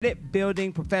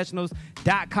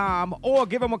buildingprofessionals.com or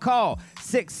give them a call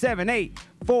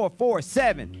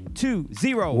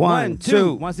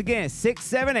 678-447-2012. Once again,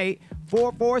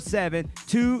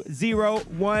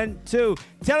 678-447-2012.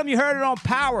 Tell them you heard it on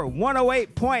Power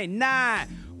 108.9.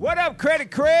 What up,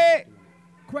 Credit Craig?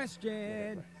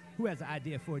 Question: who has an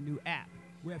idea for a new app?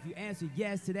 Well, if you answer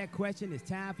yes to that question, it's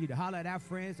time for you to holler at our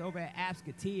friends over at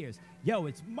Appsketeers. Yo,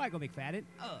 it's Michael McFadden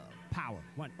of Power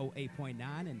 108.9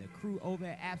 and the crew over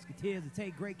at Appsketeers will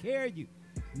take great care of you.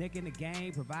 Nick and the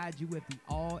gang provide you with the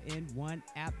all-in-one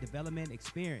app development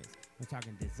experience. We're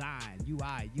talking design,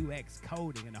 UI, UX,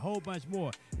 coding, and a whole bunch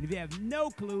more. And if you have no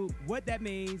clue what that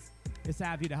means, it's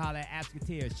time for you to holler at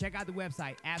Appsketeers. Check out the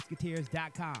website,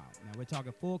 appsketeers.com. Now, we're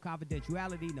talking full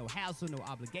confidentiality, no hassle, no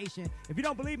obligation. If you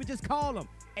don't believe me, just call them.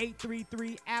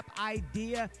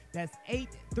 833-APP-IDEA. That's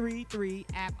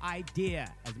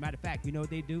 833-APP-IDEA. As a matter of fact, you know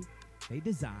what they do? They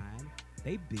design,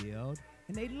 they build,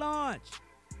 and they launch.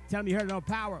 Tell them you heard it on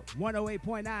Power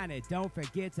 108.9. And don't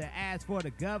forget to ask for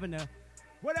the governor.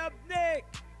 What up, Nick?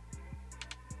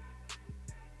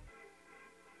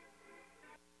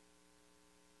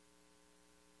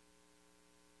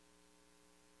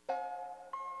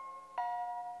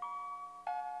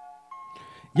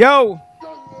 Yo,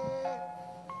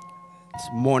 it's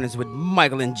Mornings with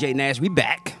Michael and Jay Nash. We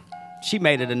back. She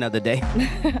made it another day.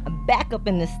 Back up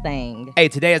in this thing. Hey,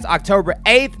 today is October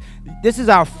 8th. This is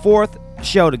our 4th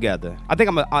show together. I think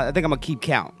I'm gonna keep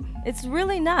count. It's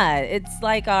really not. It's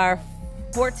like our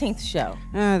 14th show.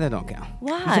 That don't count.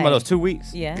 Why? Some of those 2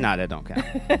 weeks. Yeah. Nah, that don't count.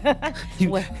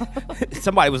 Well.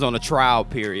 Somebody was on a trial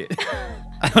period.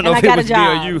 I don't know And if I got it was a me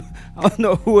job. or you. I don't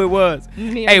know who it was.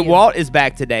 Me or Hey, you. Walt is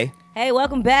back today. Hey,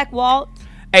 welcome back, Walt.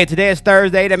 Hey, today is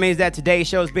Thursday. That means that today's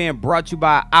show is being brought to you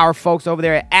by our folks over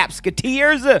there at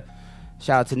Appsketeers.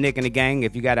 Shout out to Nick and the gang.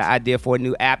 If you got an idea for a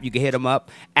new app, you can hit them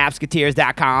up.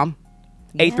 Appsketeers.com.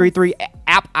 Yes.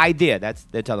 833-APP-IDEA. That's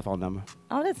their telephone number.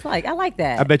 Oh, that's like, I like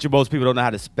that. I bet you most people don't know how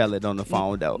to spell it on the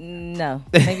phone, though. No.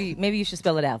 Maybe you should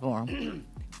spell it out for him.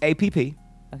 APP.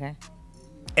 Okay.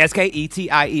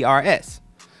 SKETIERS.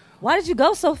 Why did you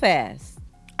go so fast?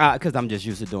 Because I'm just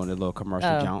used to doing a little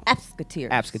commercial jump.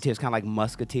 Appsketeers. Appsketeers, kind of like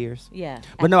Musketeers. Yeah.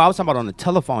 But no, I was talking about on the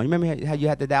telephone. You remember how you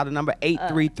had to dial the number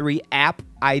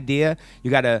 833-APP-IDEA? You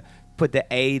got to put the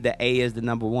A. The A is the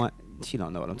number one. She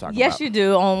don't know what I'm talking about. Yes, you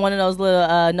do. On one of those little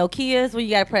Nokias where you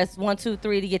got to press 1, 2,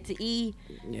 3 to get to E.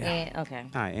 Yeah. And, okay.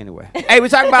 All right, anyway. Hey, we're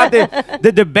talking about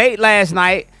the debate last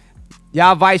night.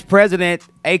 Y'all vice president,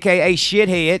 a.k.a.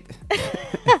 shithead.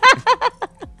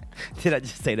 Did I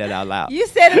just say that out loud? You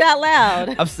said it out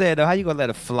loud. I'm saying, though, how you going to let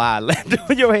a fly land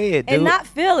on your head, dude? And not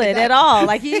feel it at all.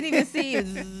 Like, you didn't even see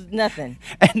nothing.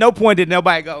 At no point did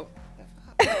nobody go.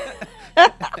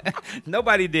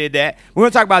 Nobody did that. We're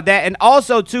going to talk about that. And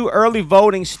also, too, early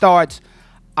voting starts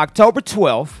October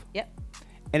 12th. Yep.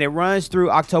 And it runs through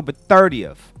October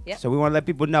 30th. Yep. So we want to let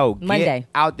people know. Monday. Get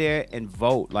out there and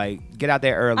vote. Like, get out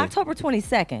there early. October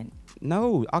 22nd.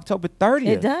 No, October 30th.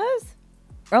 It does?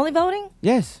 Early voting?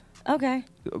 Yes. Okay.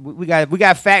 We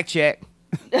got fact check.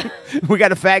 We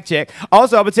got a fact check.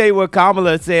 Also, I'm going to tell you what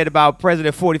Kamala said about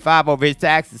President 45 over his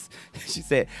taxes. She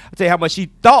said, I'll tell you how much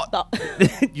she thought.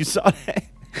 You saw that?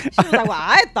 She was like, well,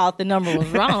 I thought the number was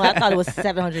wrong. I thought it was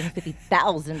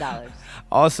 $750,000.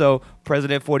 Also,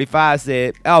 President 45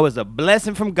 said, oh, it was a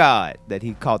blessing from God that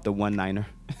he caught the one-niner.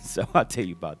 So I'll tell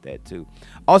you about that, too.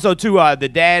 Also, too, the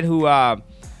dad who,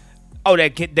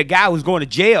 the guy who's going to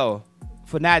jail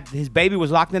for not, his baby was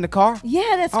locked in the car.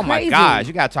 Yeah, that's crazy. Oh, my gosh.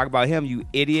 You got to talk about him, you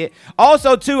idiot.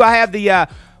 Also, too, I have the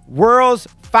world's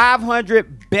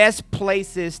 500 best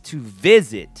places to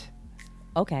visit.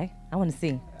 Okay. I want to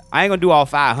see. I ain't going to do all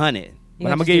 500.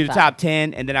 But I'm going to give you the 5. top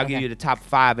 10, and then I'll give you the top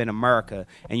 5 in America,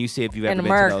 and you see if you've ever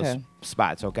been to those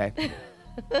spots, okay?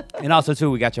 And also, too,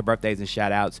 we got your birthdays and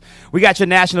shout-outs. We got your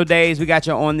national days. We got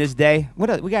your on this day. What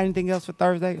else? We got anything else for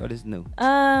Thursday, or this is new?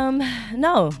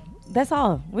 No. That's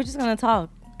all. We're just going to talk.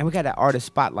 And we got that artist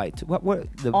spotlight, too. What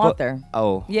the author. Book?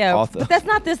 Oh, yeah. Author. But that's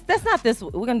not this.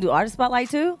 We're going to do artist spotlight,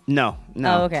 too? No.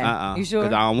 Oh, okay. You sure?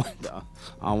 'Cause I don't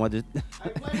want to.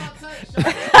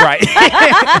 Right.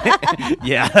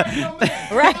 Yeah.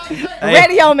 Right.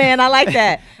 Radio man, I like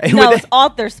that. No, it's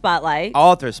author spotlight.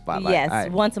 Author spotlight. Yes,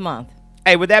 right. once a month.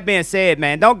 Hey, with that being said,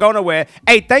 man, don't go nowhere.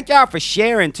 Hey, thank y'all for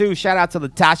sharing, too. Shout out to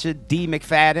Latasha D.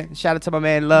 McFadden. Shout out to my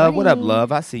man, Love. What up,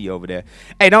 Love? I see you over there.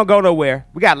 Hey, don't go nowhere.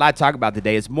 We got a lot to talk about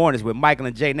today. It's Mornings with Michael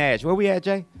and Jay Nash. Where we at,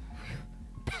 Jay?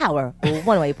 Power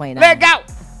 108.9. Let go.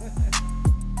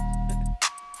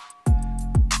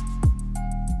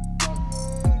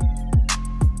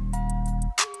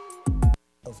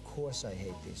 Of course I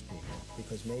hate these people.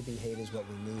 because maybe hate is what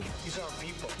we need. These aren't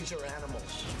people. These are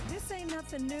animals. This ain't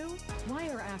nothing new. Why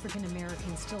are African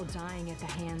Americans still dying at the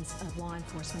hands of law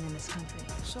enforcement in this country?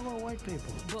 So are white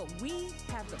people. But we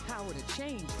have the power to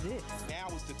change this. Now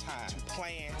is the time to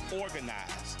plan,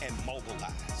 organize, and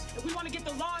mobilize. If we want to get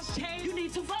the laws changed, you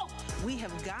need to vote. We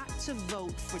have got to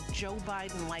vote for Joe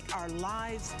Biden like our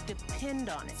lives depend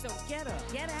on it. So get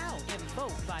up, get out, and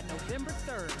vote by November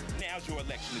 3rd. Now's your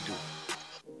election to do it.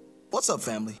 What's up,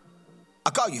 family? I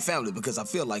call you family because I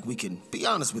feel like we can be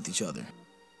honest with each other.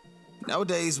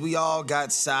 Nowadays, we all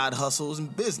got side hustles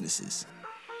and businesses.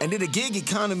 And in the gig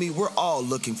economy, we're all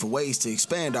looking for ways to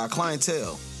expand our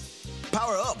clientele.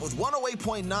 Power up with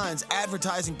 108.9's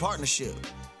advertising partnership.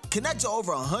 Connect to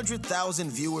over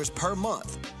 100,000 viewers per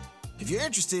month. If you're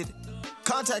interested,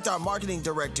 contact our marketing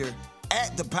director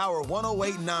at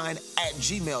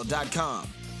thepower1089@gmail.com.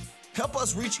 Help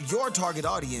us reach your target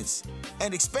audience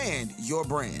and expand your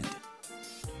brand.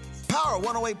 Power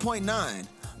 108.9,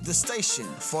 the station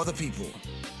for the people.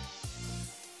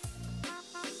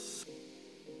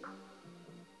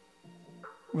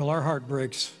 Well, our heart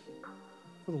breaks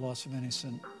for the loss of any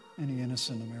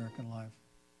innocent American life.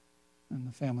 And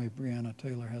the family of Breonna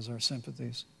Taylor has our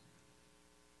sympathies.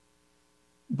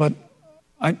 But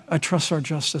I trust our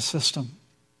justice system,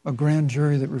 a grand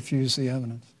jury that refused the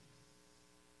evidence.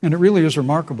 And it really is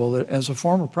remarkable that as a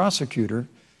former prosecutor,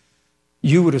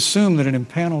 you would assume that an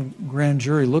impaneled grand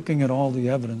jury looking at all the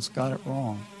evidence got it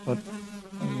wrong. But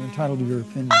you're entitled to your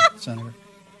opinion, Senator.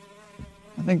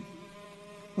 I think,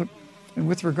 look, and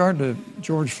with regard to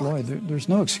George Floyd, there's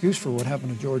no excuse for what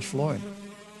happened to George Floyd.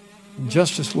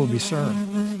 Justice will be served.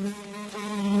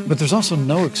 But there's also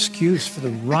no excuse for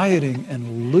the rioting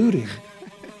and looting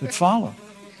that followed.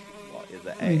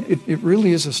 I mean, it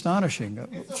really is astonishing.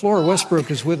 Flora Westbrook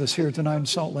is with us here tonight in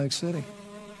Salt Lake City.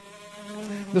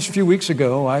 Just a few weeks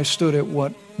ago, I stood at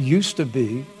what used to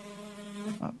be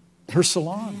her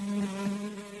salon.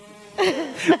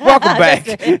 Welcome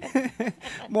back.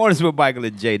 Mornings with Michael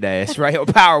and J Dash, right on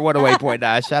Power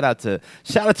 108.9. Shout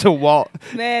out to Walt.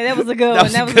 Man, that was a good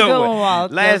one. That was a good one,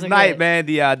 Walt. Last night, man,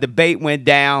 the debate went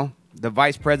down. The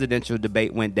vice presidential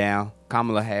debate went down.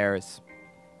 Kamala Harris.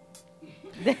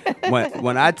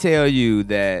 when I tell you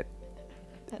that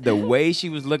the way she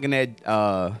was looking at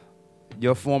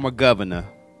your former governor,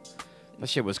 that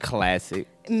shit was classic.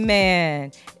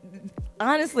 Man,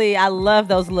 honestly, I love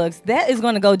those looks. That is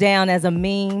going to go down as a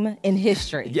meme in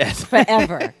history. Yes.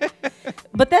 Forever.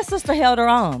 But that sister held her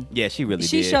own. Yeah, she really did.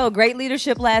 She showed great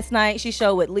leadership last night. She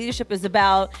showed what leadership is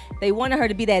about. They wanted her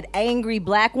to be that angry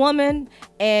black woman,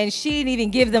 and she didn't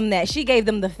even give them that. She gave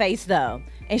them the face, though.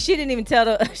 And she didn't even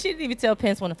tell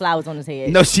Pence when the flower was on his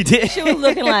head. No, she did. She was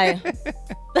looking like.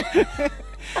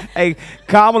 Hey,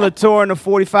 Kamala touring the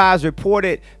 45's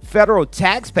reported federal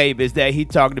tax payments that he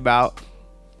talked about.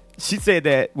 She said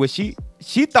that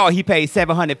she thought he paid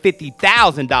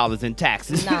 $750,000 in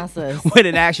taxes. Nonsense. When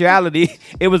in actuality,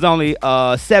 it was only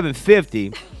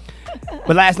 $750.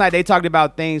 But last night they talked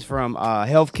about things from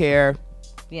healthcare.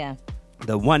 Yeah.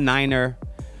 The one-niner.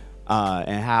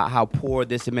 And how poor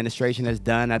this administration has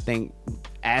done. I think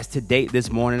as to date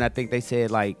this morning, I think they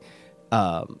said like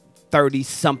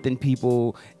 30-something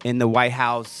people in the White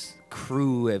House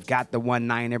crew have got the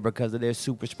one-niner because of their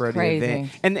super spreader event.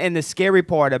 And the scary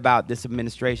part about this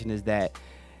administration is that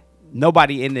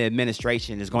nobody in the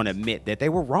administration is going to admit that they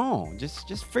were wrong. Just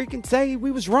freaking say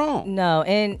we was wrong. No,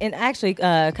 and actually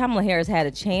Kamala Harris had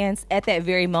a chance at that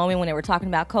very moment when they were talking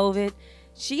about COVID.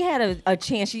 She had a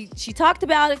chance. She talked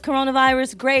about it,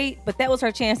 coronavirus, great, but that was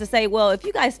her chance to say, well, if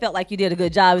you guys felt like you did a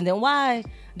good job, and then why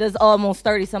does almost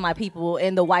 30-some-odd people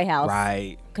in the White House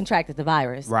contracted the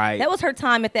virus? Right. That was her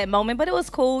time at that moment, but it was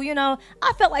cool. You know,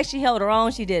 I felt like she held her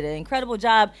own. She did an incredible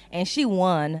job, and she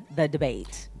won the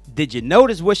debate. Did you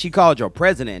notice what she called your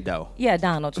president, though? Yeah,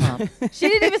 Donald Trump. She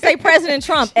didn't even say President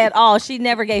Trump at all. She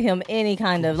never gave him any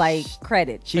kind of, like,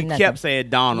 credit. She kept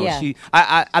saying Donald. Yeah.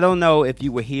 I don't know if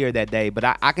you were here that day, but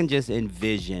I can just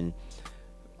envision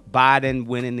Biden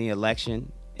winning the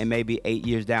election, and maybe 8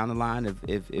 years down the line,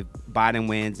 if Biden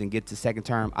wins and gets to second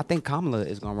term, I think Kamala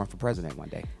is going to run for president one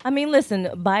day. I mean, listen,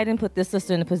 Biden put this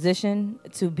sister in a position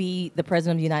to be the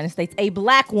president of the United States, a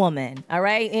black woman, all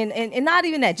right? And not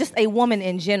even that, just a woman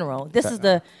in general. This is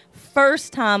the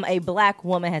first time a black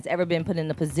woman has ever been put in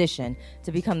a position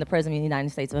to become the president of the United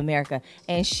States of America.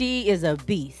 And she is a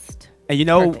beast. And you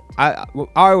know, I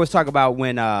always talk about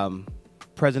when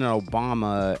President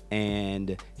Obama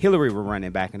and Hillary were running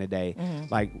back in the day. Mm-hmm.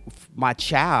 Like my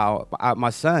child,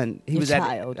 my son, he was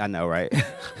child. I know, right?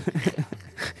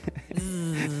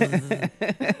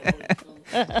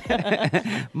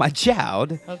 My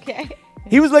child. Okay.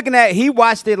 He was looking at, he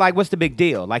watched it like, what's the big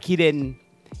deal? Like, he didn't,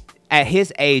 at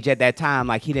his age at that time,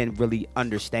 like, he didn't really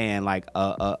understand, like,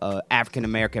 a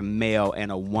African-American male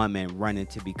and a woman running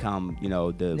to become, you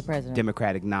know, the president.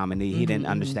 Democratic nominee. He didn't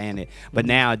understand it. But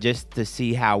now, just to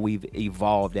see how we've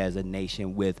evolved as a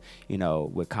nation with, you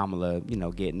know, with Kamala, you know,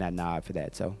 getting that nod for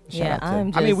that. So, shout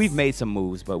out to, I mean, we've made some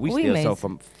moves, but we still so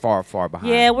from far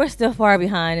behind. Yeah, we're still far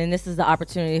behind, and this is the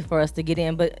opportunity for us to get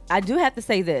in. But I do have to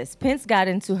say this. Pence got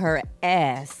into her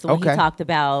ass when he talked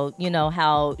about, you know,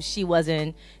 how she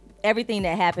wasn't, everything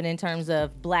that happened in terms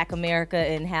of Black America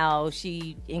and how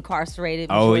she incarcerated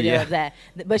majority of that.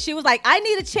 But she was like, I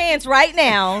need a chance right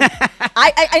now.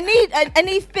 I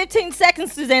need 15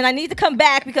 seconds, Suzanne. I need to come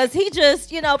back because he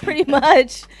just, you know, pretty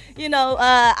much, you know,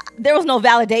 there was no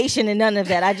validation in none of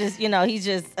that. I just, you know, he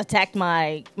just attacked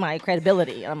my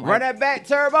credibility. I'm like, run that back,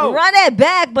 Turbo. Run that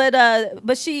back.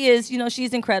 But she is, you know,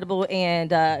 she's incredible,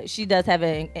 and she does have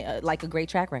a great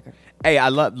track record. Hey, I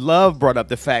love brought up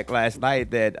the fact last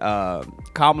night that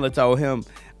Kamala told him,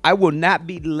 I will not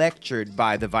be lectured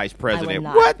by the vice president.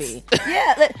 What?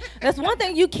 Yeah, that's one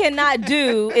thing you cannot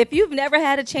do. If you've never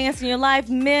had a chance in your life,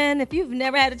 men, if you've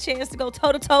never had a chance to go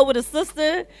toe-to-toe with a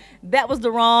sister, that was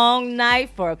the wrong night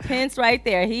for Pence right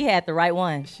there. He had the right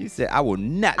one. She said, I will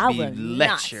not be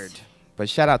lectured. But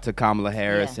shout out to Kamala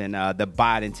Harris and the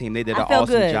Biden team. They did an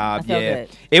awesome job. Good.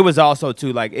 It was also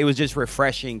too, like, it was just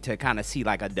refreshing to kind of see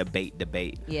like a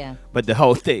debate. Yeah. But the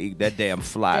whole thing, that damn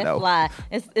fly though. Fly.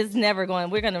 It's never going.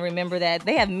 We're going to remember that.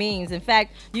 They have memes. In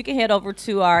fact, you can head over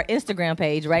to our Instagram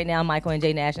page right now, Michael and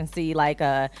J Nash, and see like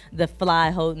the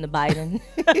fly holding the Biden,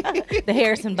 the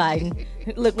Harrison Biden.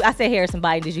 Look, I said Harrison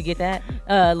Biden. Did you get that?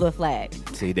 Little flag.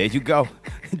 See, there you go.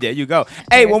 There you go.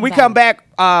 Hey, when we come back,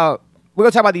 we're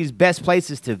going to talk about these best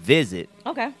places to visit.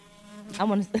 Okay. I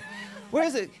want to...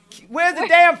 Where's it? Where's the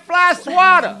damn fly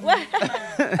swatter?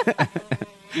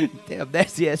 Damn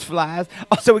nasty ass flies.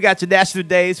 Also, we got your national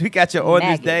days. We got your on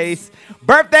this days.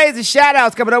 Birthdays and shout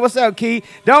outs coming up. What's up, Key?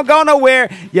 Don't go nowhere.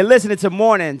 You're listening to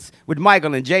Mornings with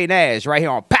Michael and J Nash right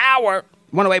here on Power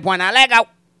 108.9. Let go.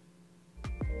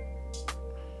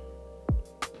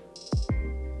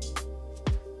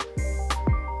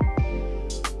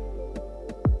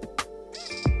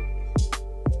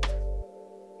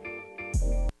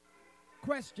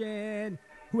 Question: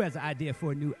 who has an idea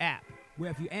for a new app? Where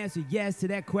if you answer yes to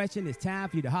that question, it's time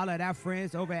for you to holler at our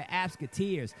friends over at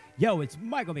Appsketeers. Yo, it's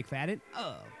Michael McFadden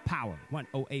of Power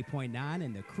 108.9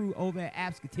 and the crew over at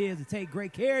Appsketeers to take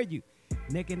great care of you.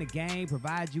 Nick in the Game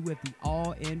provides you with the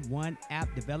all-in-one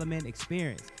app development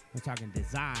experience. We're talking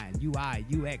design, UI,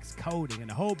 UX, coding,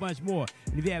 and a whole bunch more.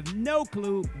 And if you have no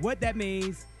clue what that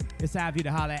means, it's time for you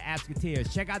to holler at Appsketeers.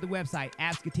 Check out the website,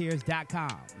 appsketeers.com.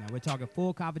 Now, we're talking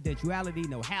full confidentiality,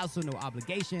 no hassle, no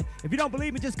obligation. If you don't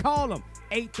believe me, just call them.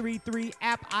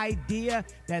 833-APP-IDEA.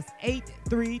 That's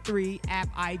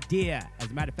 833-APP-IDEA. As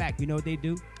a matter of fact, you know what they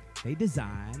do? They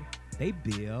design, they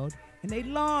build, and they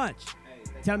launch.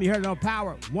 Tell them you heard it on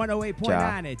Power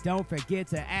 108.9. And don't forget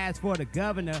to ask for the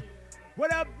governor.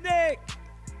 What up, Nick?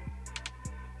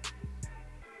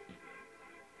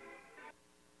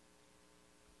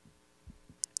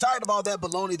 Tired of all that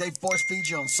baloney they force feed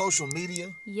you on social media?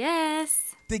 Yes.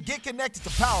 Then get connected to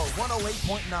Power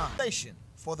 108.9. Station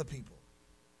for the people.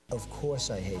 Of course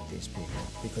I hate these people,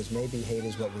 because maybe hate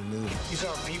is what we need. These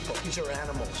aren't people. These are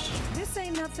animals. This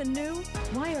ain't nothing new.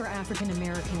 Why are African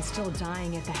Americans still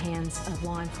dying at the hands of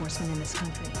law enforcement in this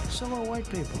country? So are white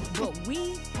people. But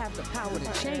we have the power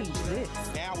to change this.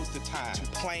 Now is the time to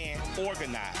plan,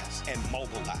 organize, and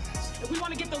mobilize. If we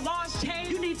want to get the laws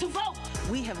changed, you need to vote.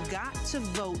 We have got to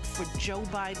vote for Joe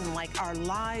Biden like our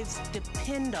lives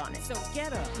depend on it. So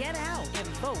get up, get out, and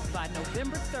vote by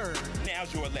November 3rd.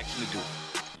 Now's your election to do it.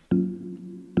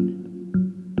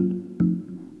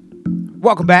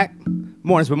 Welcome back.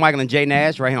 Mornings with Michael and J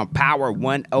Nash right here on Power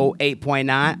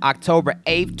 108.9. October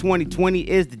 8th, 2020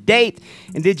 is the date.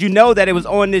 And did you know that it was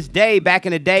on this day, back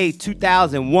in the day,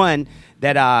 2001,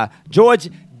 that George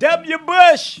W.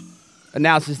 Bush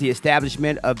announces the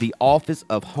establishment of the Office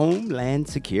of Homeland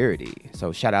Security.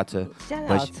 So shout out to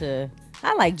Bush.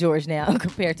 I like George now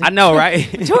compared to... I know, right?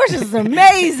 George is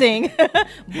amazing.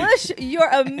 Bush, you're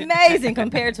amazing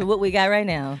compared to what we got right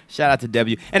now. Shout out to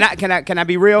W. And can I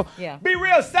be real? Yeah. Be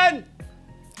real, son.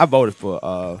 I voted for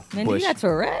Man, Bush. you got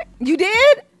correct. You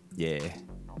did? Yeah.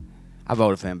 I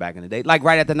voted for him back in the day, like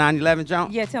right at the 9/11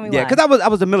 jump. Yeah, tell me why. Yeah, because I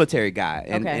was a military guy,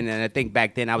 and I think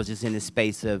back then I was just in the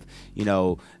space of, you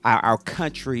know, our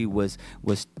country was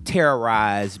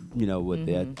terrorized, you know, with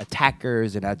the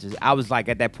attackers, and I was like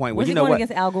at that point where, was you he know going what?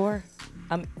 Against Al Gore?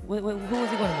 Who was he going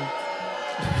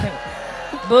against?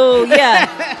 Boo. Yeah.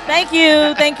 Thank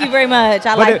you. Thank you very much.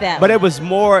 I like that. But it was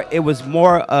more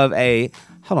of a.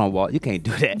 Hold on, Walt. You can't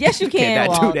do that. Yes, you can, cannot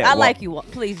Walt. do that, I Walt. like you,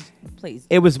 Walt. Please.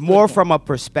 It was more from a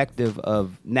perspective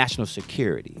of national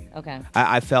security. Okay.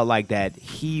 I felt like that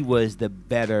he was the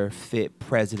better fit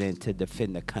president to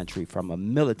defend the country from a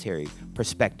military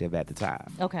perspective at the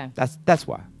time. Okay. That's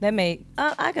why. That made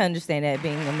I can understand that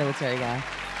being a military guy.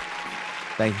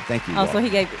 Thank you. Oh, Walt. so he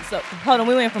gave. So hold on,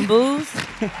 we went from booze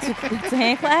to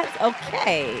hand claps.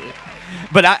 Okay.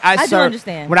 But I do served,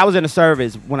 understand. when I was in the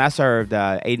service, when I served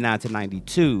 89 to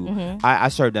 92, Mhm. I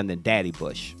served under Daddy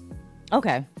Bush.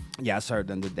 Okay. Yeah, I served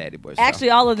under Daddy Bush. so. Actually,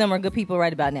 all of them are good people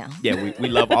right about now. Yeah, we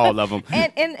love all of them.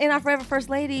 And our forever first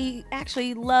lady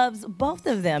actually loves both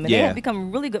of them, and they Yeah. have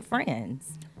become really good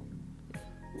friends.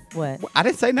 What? I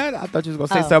didn't say nothing. I thought you was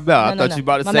gonna say Oh, something else. no, I no, thought you no.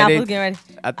 about to My say mouth they. was getting ready.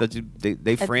 I thought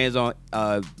they friends on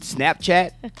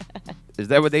Snapchat. Is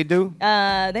that what they do?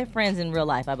 They're friends in real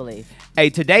life, I believe. Hey,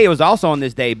 today it was also on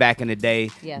this day back in the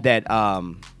day Yeah. that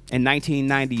in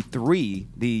 1993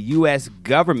 the U.S.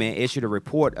 government issued a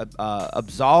report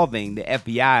absolving the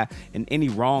FBI in any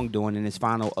wrongdoing in its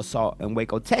final assault in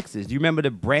Waco, Texas. Do you remember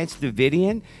the Branch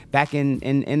Davidian back in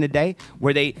the day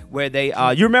where they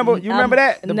you remember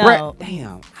that? No.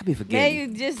 Damn, I be forgetting. Yeah,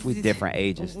 you just with different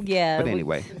ages. Yeah, but we-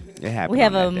 anyway, it happened. We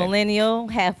have on a that day. millennial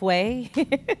halfway,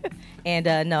 and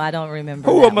no, I don't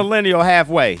remember. Who that a one. millennial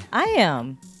halfway? I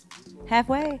am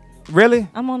halfway. Really?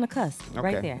 I'm on the cusp,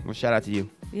 right Okay. there. Well, shout out to you.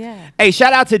 Yeah. Hey,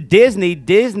 shout out to Disney.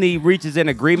 Disney reaches an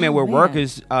agreement with man.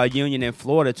 workers union in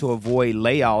Florida to avoid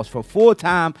layoffs for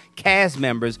full-time cast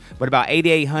members, but about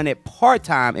 8,800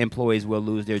 part-time employees will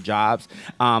lose their jobs.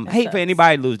 Hate for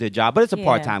anybody to lose their job, but it's a Yeah.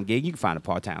 part-time gig. You can find a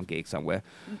part-time gig somewhere.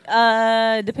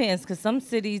 Depends, because some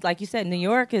cities, like you said, New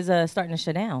York is starting to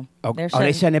shut down. Oh,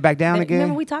 they shutting it back down again?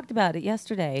 Remember we talked about it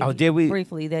yesterday. Oh, did we?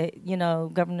 Briefly, that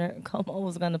Governor Cuomo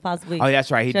was going to possibly. Oh,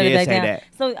 that's right. He shut it did back say down. that.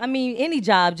 So I mean, any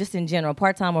job, just in general,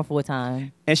 part-time or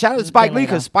full-time. And shout out to Spike Getting Lee, laid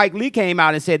because off. Spike Lee came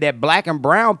out and said that black and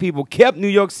brown people kept New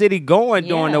York City going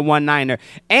during Yeah. the one-niner,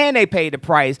 and they paid the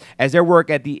price as their work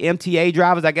at the MTA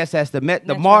drivers. I guess that's the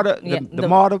MARTA. Yeah, The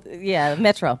MARTA. Yeah,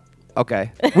 Metro.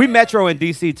 Okay. We Metro in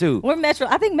DC too. We're Metro.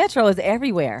 I think Metro is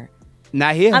everywhere.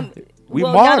 Not here. We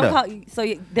well, y'all MARTA. don't call,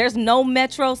 so there's no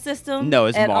Metro system. No,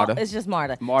 it's at all? MARTA. It's just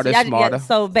MARTA. MARTA, so, it's MARTA.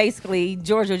 so basically,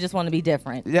 Georgia just want to be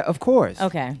different. Yeah, of course.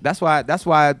 Okay. That's why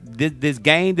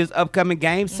this upcoming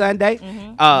game Sunday,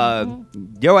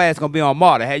 your ass gonna be on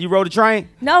MARTA. Have you rode a train?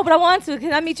 No, but I want to.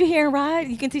 Can I meet you here and ride?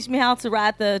 You can teach me how to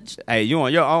ride the. Hey, you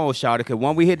on your own, shawty. Cause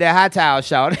when we hit that high tower,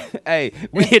 shawty, hey,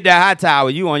 we hit that high tower,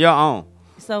 you on your own.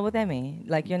 So what that mean?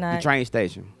 Like you're not. The train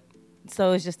station.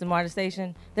 So it's just the MARTA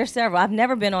station. There's several. I've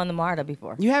never been on the MARTA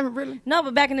before. You haven't really? No,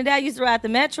 but back in the day, I used to ride the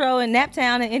Metro in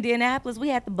Naptown and Indianapolis. We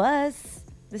had the bus,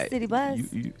 the city bus.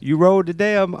 You rode the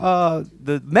damn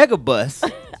the mega bus.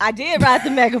 I did ride the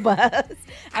megabus.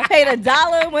 I paid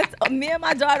 $1. Me and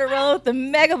my daughter rode the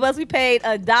megabus. We paid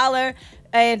 $1.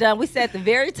 And we sat at the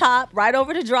very top, right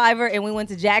over the driver, and we went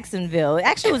to Jacksonville. It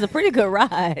actually was a pretty good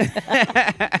ride.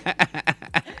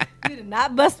 You did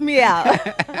not bust me out.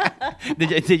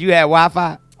 Did you have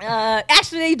Wi-Fi?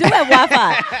 Actually, they do have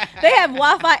Wi-Fi. They have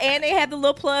Wi-Fi, and they have the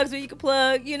little plugs where you can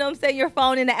plug, you know what I'm saying, your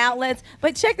phone in the outlets.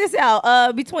 But check this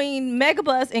out. Between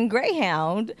Megabus and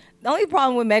Greyhound, the only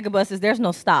problem with Megabus is there's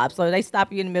no stop. So they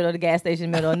stop you in the middle of the gas station,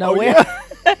 in the middle of nowhere.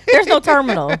 There's no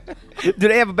terminal. Do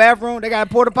they have a bathroom? They got a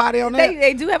porta potty on there?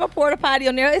 They do have a porta potty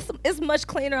on there. It's much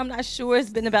cleaner. I'm not sure. It's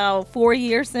been about 4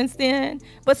 years since then.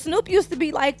 But Snoop used to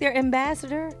be like their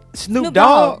ambassador. Snoop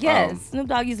Dogg? Yes. Oh. Snoop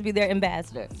Dogg used to be their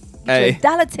ambassador. Hey. Get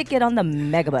your $1 ticket on the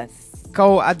Megabus.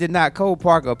 Cole, I did not. Cole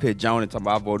Parker up here, Joan, and talking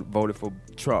about I voted for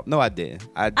Trump. No, I didn't.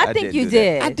 I I think didn't you do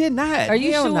did. that. I did not. Are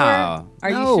you Hell sure? no. Are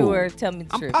No. you sure? Tell me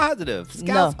the I'm truth. positive.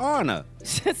 Scout's honor.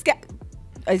 Is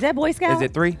that Boy Scout? Is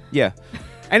it 3? Yeah.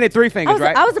 Ain't it 3 fingers,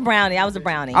 right? I was a brownie. I was a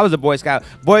brownie. I was a Boy Scout.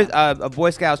 A Boy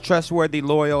Scout's trustworthy,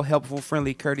 loyal, helpful,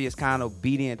 friendly, courteous, kind,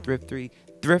 obedient,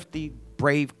 thrifty,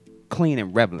 brave, clean,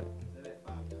 and relevant.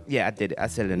 Yeah, I did it. I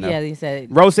said it enough. Yeah, you said it.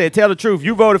 Rose said, tell the truth.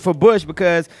 You voted for Bush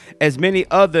because, as many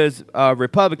others,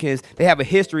 Republicans, they have a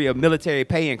history of military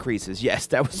pay increases. Yes,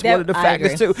 that was one of the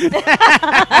factors, too.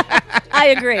 I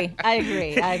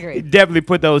agree. Definitely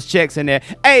put those checks in there.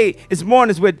 Hey, it's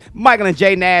Mornings with Michael and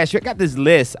Jay Nash. I got this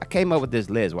list. I came up with this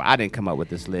list. Well, I didn't come up with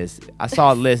this list. I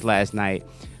saw a list last night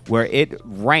where it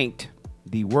ranked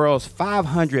the world's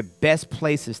 500 best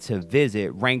places to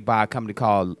visit, ranked by a company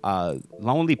called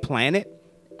Lonely Planet.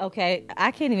 Okay,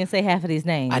 I can't even say half of these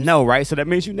names. I know, right? So that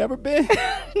means you've never been.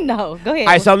 No, go ahead.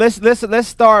 All right, so let's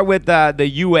start with the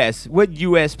U.S. What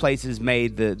U.S. places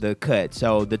made the cut?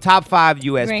 So the top 5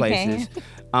 U.S. Grand places: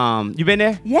 You been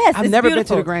there? Yes, I've it's never beautiful. been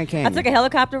to the Grand Canyon. I took a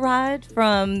helicopter ride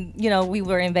from, we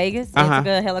were in Vegas. I took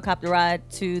a helicopter ride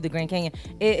to the Grand Canyon.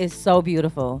 It is so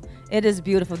beautiful. It is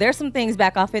beautiful. There's some things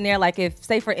back off in there, like if,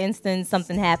 say for instance,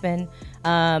 something happened.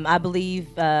 I believe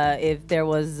if there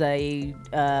was a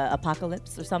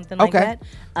apocalypse or something like that.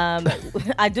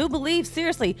 I do believe,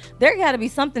 seriously, there got to be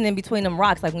something in between them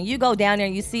rocks. Like when you go down there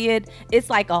and you see it, it's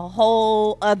like a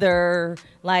whole other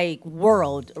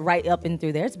world right up and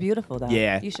through there. It's beautiful though.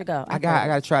 Yeah, you should go. I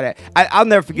got to try that. I'll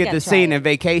never forget the scene it. in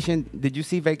Vacation. Did you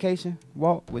see Vacation,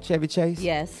 Walt, with Chevy Chase?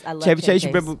 Yes, I love Chevy Chase.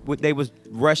 Chase. Remember when they was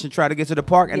rushing trying to get to the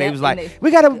park, and they was like, and "We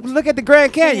got to look at the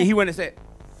Grand Canyon." He went and said,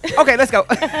 "Okay, let's go."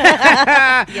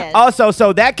 Yes. Also,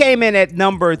 so that came in at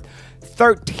number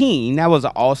 13. That was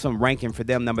an awesome ranking for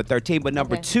them, number 13. But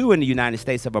number 2 in the United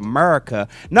States of America.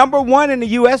 Number 1 in the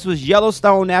U.S. was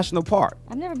Yellowstone National Park.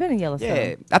 I've never been in Yellowstone.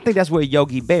 Yeah, I think that's where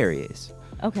Yogi Berra is.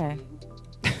 Okay.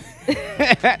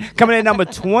 Coming in number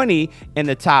 20 in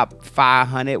the top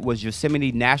 500 was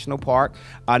Yosemite National Park.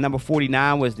 Number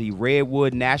 49 was the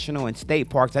Redwood National and State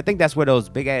Parks. I think that's where those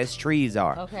big ass trees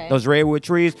are. Okay. Those redwood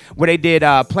trees where they did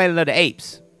Planet of the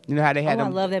Apes. You know how they had them? I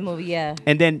love that movie, yeah.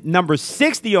 And then number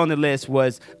 60 on the list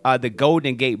was the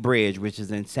Golden Gate Bridge, which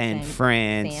is in San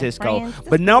Francisco.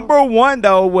 But number 1,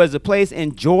 though, was a place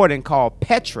in Jordan called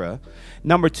Petra.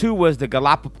 Number 2 was the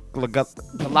Galapagos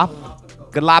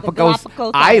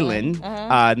Island,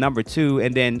 number 2.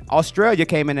 And then Australia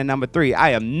came in at number 3. I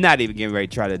am not even getting ready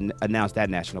to try to announce that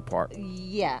national park.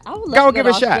 Yeah, I would love to go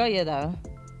to Australia, though.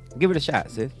 Give it a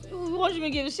shot, sis. Why don't you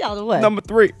gonna give it a shot or what? Number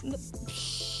 3.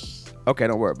 Okay,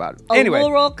 don't worry about it. Anyway.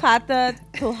 Uluru Kata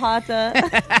Tuhata.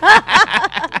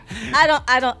 I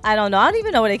don't know. I don't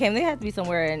even know where they came. They have to be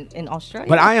somewhere in Australia.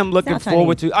 But I am looking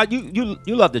forward to.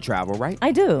 You love to travel, right?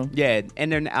 I do. Yeah,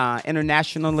 and then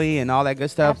internationally and all that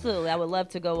good stuff. Absolutely, I would love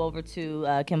to go over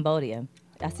to Cambodia.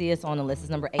 I see it's on the list.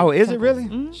 It's number 8. Oh, is it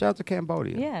really? Shout out to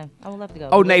Cambodia. Yeah, I would love to go.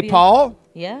 Oh, Nepal.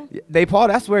 Yeah. Nepal.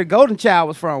 That's where Golden Child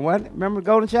was from. What? Remember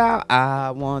Golden Child?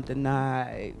 I want the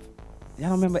knife.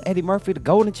 Y'all remember Eddie Murphy, the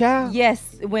Golden Child?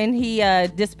 Yes, when he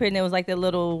disappeared and it was like the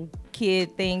little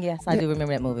kid thing. Yes, I do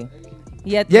remember that movie.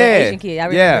 Yeah, the Asian kid. I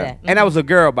remember that. And that was a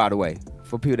girl, by the way,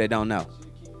 for people that don't know.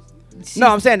 No,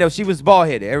 I'm saying though, she was bald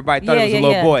headed. Everybody thought it was a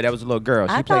little boy. That was a little girl.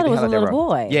 She I played thought it was the a hell out of that little role.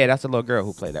 boy. Yeah, that's a little girl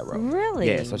who played that role. Really?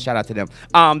 Yeah, so shout out to them.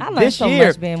 I learned this so year,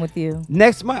 much being with you.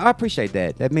 Next month, I appreciate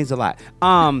that. That means a lot.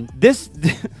 This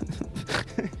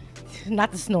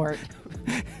Not the snort.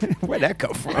 Where'd that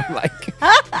come from? Like,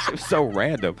 it's so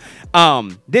random.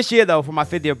 This year, though, for my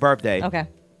 50th birthday,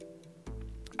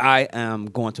 I am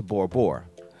going to Bora Bora.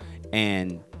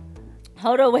 And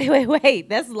hold on, wait.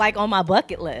 That's like on my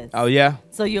bucket list. Oh, yeah?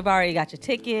 So you've already got your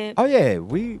ticket. Oh, yeah.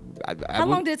 How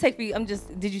long did it take for you?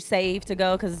 Did you save to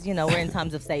go? Because, we're in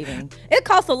times of saving. It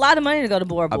costs a lot of money to go to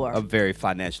Bora Bora. I'm very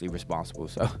financially responsible,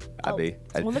 so well,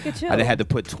 look at you. I had to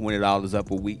put $20 up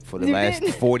a week for the last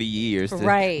 40 years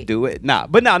to do it. No.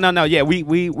 Yeah,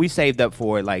 we saved up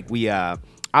for it. Like,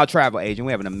 our travel agent,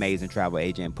 we have an amazing travel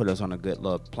agent, put us on a good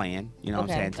little plan, you know what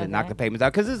I'm saying, to knock the payments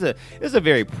out. Because it's a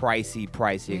very pricey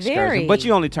excursion. But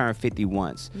you only turn 50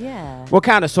 once. Yeah. Well,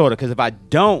 kind of, sort of, because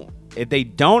if they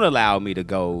don't allow me to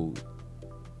go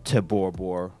to Bora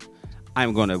Bora,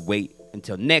 I'm going to wait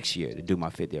until next year to do my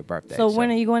 50th birthday. So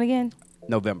when are you going again?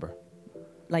 November.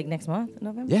 Like next month?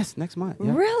 November? Yes, next month.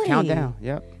 Yep. Really? Countdown,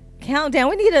 yep. Countdown.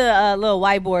 We need a little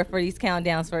whiteboard for these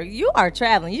countdowns. You are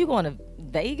traveling. You going to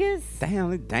Vegas?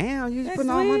 Damn, you just putting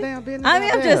all my damn business. I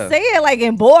mean, I'm just saying, like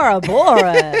in Bora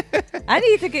Bora. I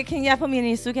need to get. Can y'all put me in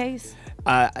your suitcase?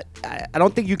 I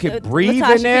don't think you can breathe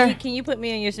Latasha, in there. Can you put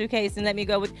me in your suitcase and let me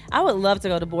go with? I would love to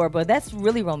go to Bora Bora. That's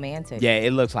really romantic. Yeah,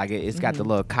 it looks like it. It's got the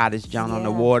little cottage joint on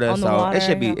the water,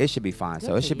 it should be fine.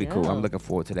 So it should be cool. I'm looking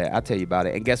forward to that. I'll tell you about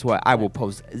it. And guess what? I will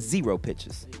post 0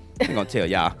 pictures. I ain't gonna tell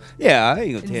y'all. Yeah, I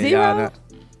ain't gonna tell y'all. That.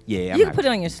 Yeah, you can put it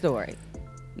on your story.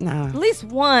 Nah. At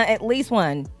least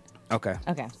one. Okay.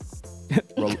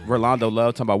 Rolando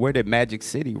Love talking about where did Magic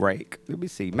City rank? Let me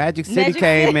see. Magic City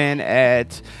came in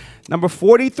at number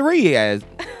 43 as.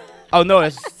 Oh no,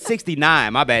 it's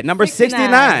 69. My bad. Number 69.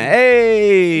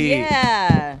 Hey.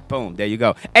 Yeah. Boom. There you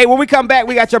go. Hey, when we come back,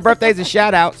 we got your birthdays and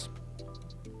shout outs.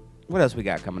 What else we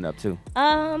got coming up too?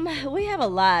 We have a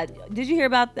lot. Did you hear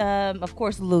about, of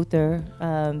course, Luther?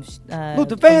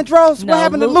 Luther Vandross? No, what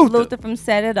happened to Luther? Luther from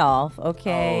Set It Off.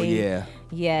 Okay. Oh yeah.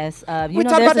 Yes, We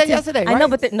talked about that yesterday, I know,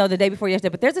 right? but no, the day before yesterday.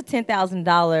 But there's a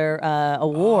 $10,000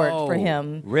 award for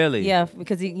him. Really? Yeah,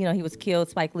 because he was killed,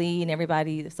 Spike Lee and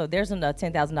everybody. So there's a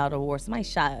 $10,000 award. Somebody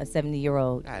shot a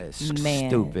 70-year-old That is man.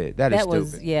 stupid. That is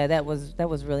stupid. Yeah, that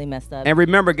was really messed up. And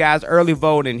remember, guys, early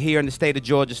voting here in the state of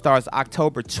Georgia starts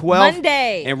October 12th.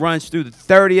 Monday. And runs through the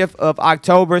 30th of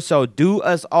October. So do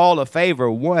us all a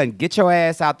favor. One, get your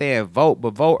ass out there and vote,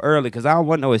 but vote early because I don't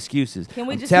want no excuses. Can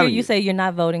we I'm just hear telling you say you're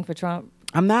not voting for Trump?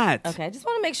 I'm not. Okay, I just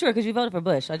want to make sure because you voted for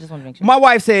Bush. I just want to make sure. My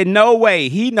wife said, no way.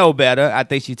 He know better. I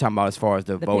think she's talking about as far as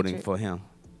the voting picture? for him.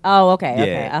 Oh, okay, Yeah.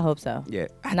 okay. I hope so. Yeah.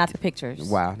 Not the pictures.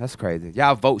 Wow, that's crazy.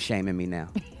 Y'all vote shaming me now.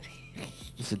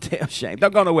 It's a damn shame.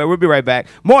 Don't go nowhere. We'll be right back.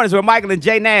 Mornings with Michael and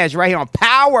Jay Nash right here on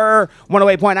Power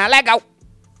 108.9. Let go.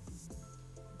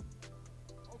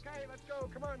 Okay, let's go.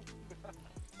 Come on.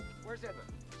 Where's Edna?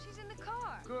 She's in the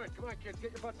car. Good. Come on, kids.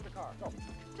 Get your butts in the car. Go.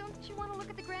 Don't you want to look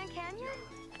at the Grand Canyon?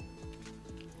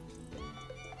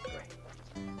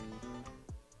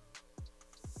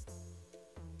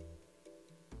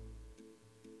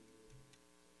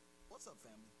 What's up,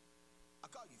 family? I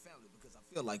call you family because I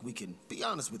feel like we can be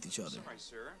honest with each other. Sorry,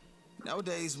 sir.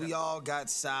 Nowadays, we all got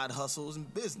side hustles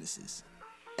and businesses.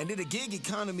 And in the gig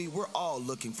economy, we're all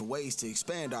looking for ways to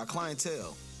expand our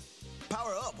clientele.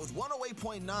 Power up with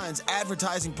 108.9's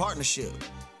advertising partnership.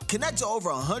 Connect to over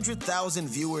 100,000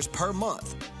 viewers per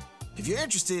month. If you're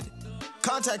interested,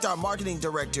 contact our marketing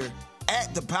director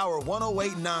at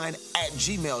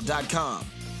thepower1089@gmail.com.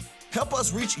 Help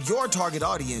us reach your target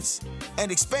audience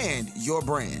and expand your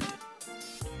brand.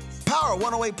 Power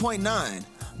 108.9,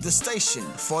 the station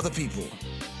for the people.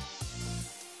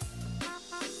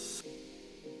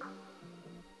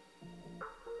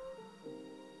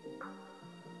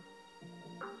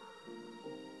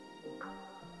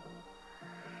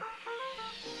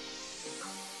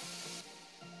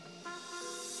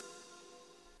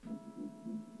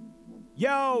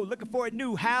 Yo, looking for a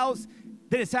new house?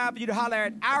 Then it's time for you to holler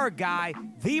at our guy,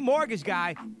 the mortgage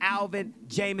guy, Alvin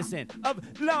Jameson of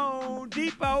Loan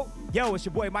Depot. Yo, it's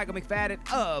your boy Michael McFadden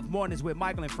of Mornings with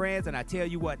Michael and Friends, and I tell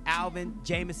you what, Alvin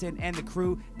Jameson and the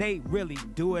crew, they really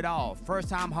do it all.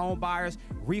 First-time home buyers,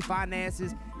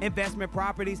 refinances, investment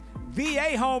properties,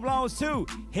 VA home loans too.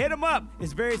 Hit them up.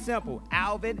 It's very simple.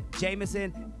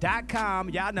 AlvinJameson.com.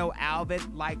 Y'all know Alvin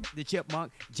like the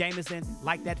chipmunk, Jameson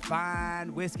like that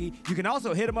fine whiskey. You can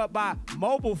also hit them up by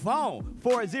mobile phone,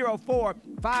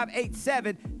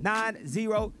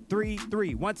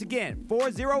 404-587-9033. Once again,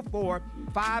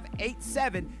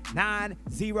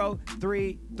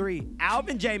 404-587-9033.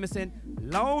 Alvin Jameson,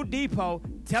 Loan Depot.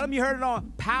 Tell them you heard it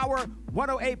on Power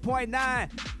 108.9.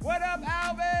 What up,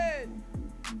 Alvin?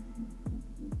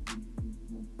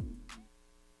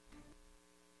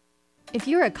 If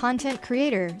you're a content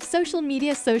creator, social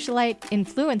media socialite,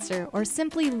 influencer, or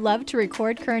simply love to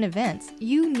record current events,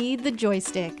 you need the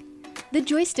Joystick. The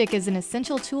Joystick is an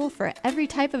essential tool for every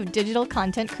type of digital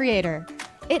content creator.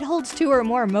 It holds 2 or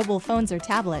more mobile phones or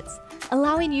tablets,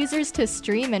 allowing users to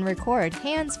stream and record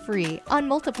hands-free on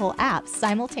multiple apps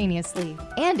simultaneously.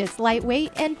 And it's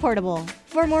lightweight and portable.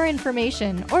 For more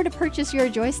information or to purchase your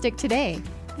Joystick today,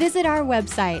 visit our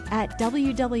website at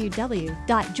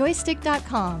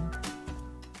www.joystick.com.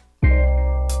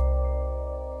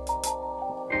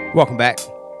 Welcome back.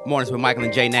 Mornings with Michael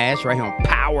and Jay Nash right here on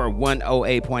Power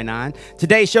 108.9.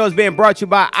 Today's show is being brought to you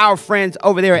by our friends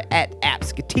over there at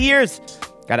Appsketeers.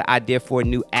 Got an idea for a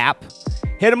new app?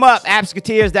 Hit them up,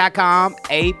 appsketeers.com,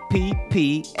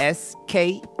 AppSketeers.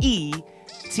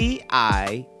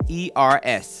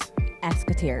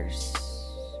 Appsketeers.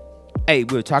 Hey,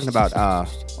 we were talking about...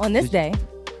 on this day.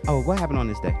 Oh, what happened on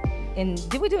this day? And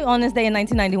did we do it on this day in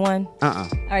 1991? Uh-uh.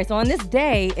 All right, so on this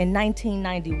day in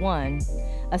 1991,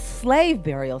 a slave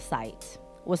burial site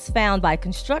was found by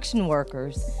construction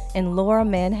workers in Lower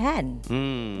Manhattan.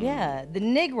 Yeah, the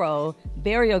Negro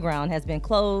burial ground has been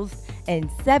closed in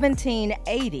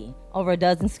 1780. Over a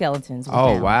dozen skeletons were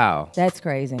found. Wow. That's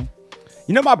crazy.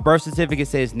 You know my birth certificate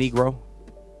says Negro?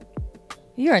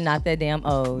 You're not that damn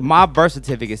old. My birth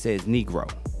certificate says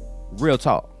Negro. Real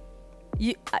talk.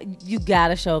 You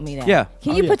gotta show me that. Yeah.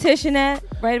 Can you petition that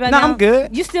right about No, now? I'm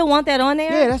good. You still want that on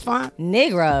there? Yeah, that's fine.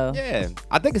 Negro. Yeah.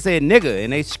 I think it said nigga,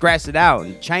 and they scratched it out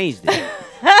and changed it.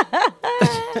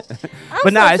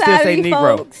 But nah, it still say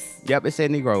Negro. Folks. Yep, it said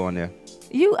Negro on there.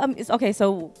 You it's okay.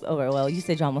 So, well, you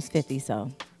said you're almost 50, so.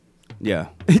 Yeah.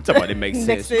 He talking about it makes sense.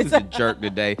 Makes He was a jerk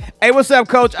today. Hey, what's up,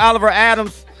 Coach Oliver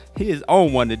Adams? He is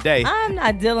on one today. I'm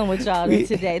not dealing with y'all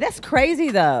today. That's crazy,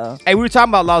 though. Hey, we were talking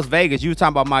about Las Vegas. You were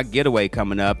talking about my getaway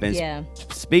coming up. And yeah.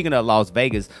 Speaking of Las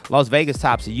Vegas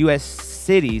tops the U.S.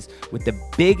 cities with the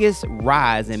biggest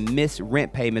rise in missed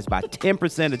rent payments by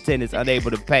 10% of tenants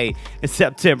unable to pay in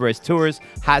September as tourist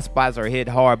hotspots are hit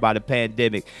hard by the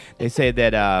pandemic. They said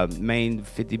that main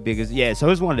 50 biggest, so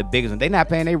it's one of the biggest ones. They not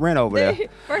paying their rent over there.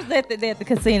 First, they're at the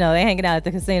casino. They hanging out at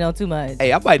the casino too much.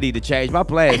 Hey, I might need to change my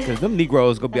plans because them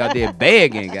Negroes gonna be out there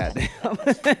begging, goddamn.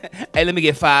 Hey, let me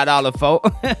get $5 folk.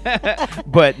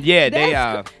 But yeah,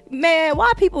 they Man,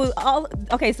 why people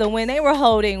okay, so when they were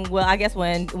holding, well, I guess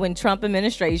when Trump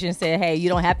administration said, hey, you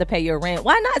don't have to pay your rent,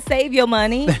 why not save your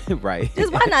money? Right.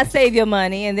 Just why not save your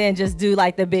money and then just do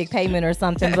like the big payment or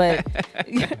something, but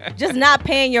just not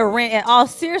paying your rent at all.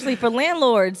 Seriously, for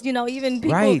landlords, even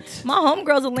people, right. My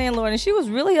homegirl's a landlord and she was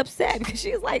really upset because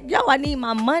she was like, yo, I need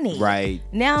my money. Right.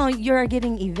 Now you're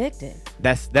getting evicted.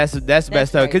 That's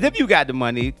messed up. Because if you got the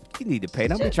money, you need to pay.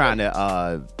 Don't be trying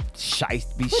to be Put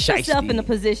shiesty. yourself in a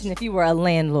position if you were a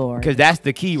landlord. Because that's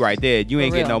the key right there. You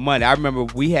ain't For getting real. no money. I remember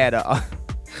we had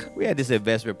this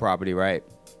investment property, right?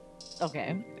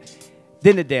 Okay.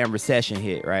 Then the damn recession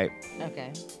hit, right?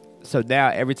 Okay. So now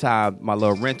every time my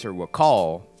little renter will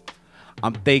call,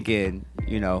 I'm thinking,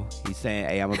 he's saying,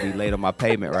 hey, I'm going to be late on my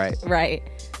payment, right? Right.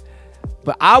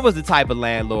 But I was the type of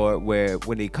landlord where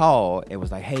when he called, it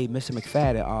was like, hey, Mr.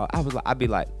 McFadden, I'd be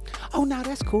like, oh, no,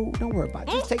 that's cool. Don't worry about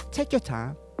it. Just take your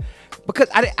time. Because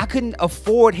I couldn't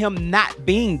afford him not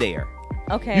being there.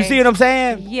 Okay. You see what I'm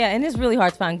saying? Yeah, and it's really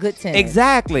hard to find good tenants.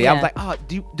 Exactly. Yeah. I was like, oh,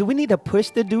 do we need to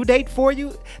push the due date for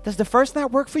you? Does the first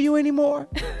not work for you anymore?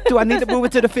 Do I need to move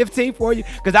it to the 15th for you?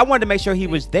 Because I wanted to make sure he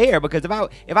was there. Because if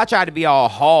I tried to be all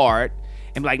hard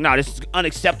and be like, no, this is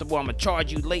unacceptable, I'm going to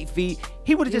charge you late fee,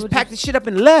 he would have just packed the shit up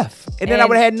and left. And then I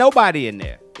would have had nobody in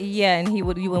there. Yeah, and you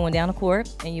would have went down to court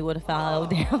and you would have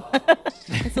filed down.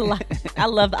 It's a lot. I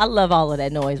love all of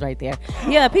that noise right there.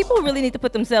 Yeah, people really need to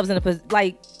put themselves in a position.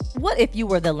 Like, what if you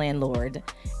were the landlord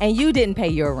and you didn't pay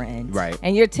your rent, right?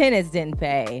 And your tenants didn't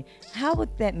pay? How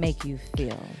would that make you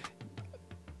feel?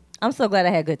 I'm so glad I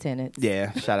had good tenants.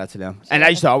 Yeah, shout out to them. And I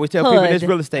used to always tell people in this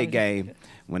real estate game,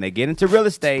 when they get into real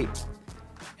estate,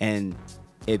 and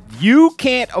if you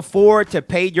can't afford to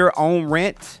pay your own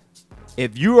rent,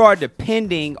 if you are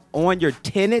depending on your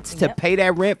tenants to pay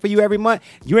that rent for you every month,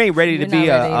 you ain't ready to be you're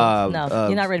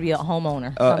not ready to be a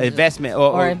homeowner. Investment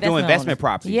or do investment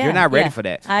property. Yeah, you're not ready for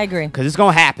that. I agree. Because it's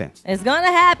going to happen. It's going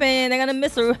to happen. They're going to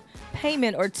miss a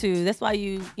payment or two. That's why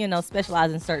you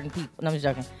specialize in certain people. No, I'm just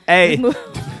joking. Hey.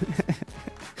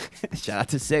 Shout out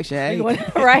to Section 8.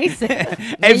 Right?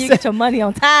 Hey, you get your money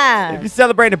on time. If you're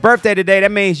celebrating a birthday today,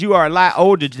 that means you are a lot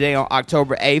older today on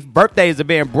October 8th. Birthdays are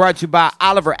being brought to you by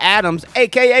Oliver Adams,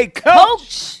 a.k.a.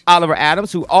 Coach Oliver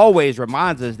Adams, who always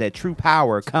reminds us that true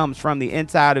power comes from the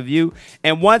inside of you.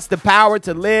 And once the power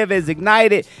to live is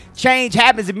ignited, change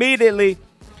happens immediately.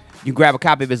 You can grab a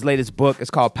copy of his latest book. It's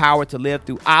called Power to Live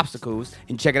Through Obstacles.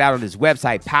 And check it out on his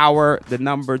website,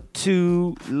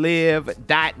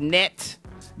 power2live.net.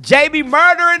 JB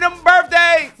murdering them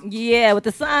birthdays. Yeah, with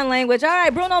the sign language. All right,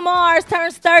 Bruno Mars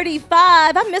turns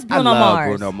 35. I miss Bruno Mars.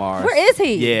 Bruno Mars. Where is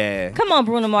he? Yeah. Come on,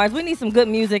 Bruno Mars. We need some good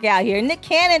music out here. Nick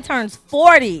Cannon turns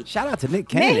 40. Shout out to Nick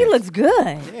Cannon. Man, he looks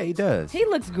good. Yeah, he does. He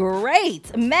looks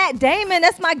great. Matt Damon,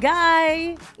 that's my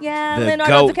guy. Yeah, The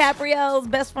Leonardo GOAT. DiCaprio's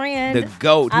best friend. The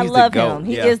GOAT. I He's love the GOAT. him.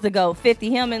 He Yeah. is the GOAT.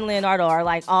 50. Him and Leonardo are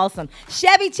like awesome.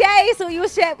 Chevy Chase, who you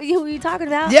talking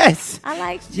about? Yes. I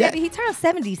like Chevy. Yeah. He turned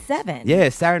 77. Yeah,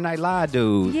 Saturday Night Live,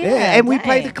 dude. Yeah, and we dang.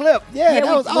 played the clip. Yeah, that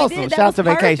was we awesome. did. That Shout out was to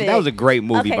Vacation. perfect. That was a great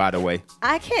movie, Okay. by the way.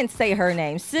 I can't say her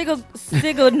name.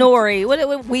 Sigourney.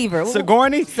 What Weaver?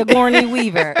 Sigourney? Sigourney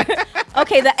Weaver.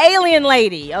 Okay, the alien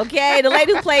lady. Okay, the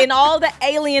lady who played in all the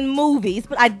alien movies.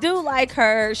 But I do like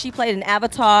her. She played in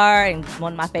Avatar and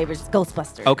one of my favorites,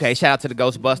 Ghostbusters. Okay, shout out to the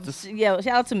Ghostbusters. Yeah,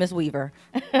 shout out to Miss Weaver.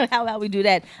 How about we do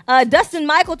that? Dustin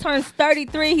Michael turns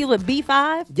 33. He was with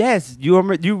B5. Yes, you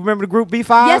remember the group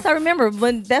B5? Yes, I remember.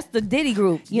 When that's the Diddy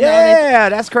group. You know, Yeah,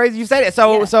 that's crazy you say that.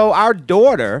 So our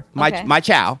daughter, Okay. my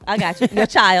child, I got you. Your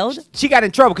child. she got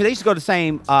in trouble because they used to go to the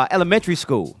same elementary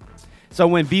school. So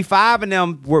when B5 and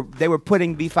them were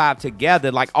putting B5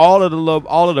 together, like all of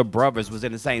the brothers was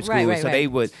in the same school. Right, so right. they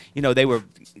would, they were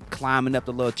climbing up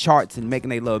the little charts and making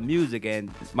their little music.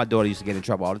 And my daughter used to get in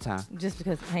trouble all the time. Just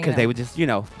because They were just,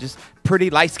 just pretty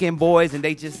light-skinned boys, and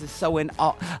they just is so in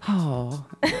awe. Oh,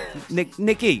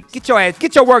 Nikki, get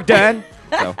your work done.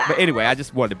 So, but anyway, I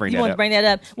just wanted to bring You that want up. to bring that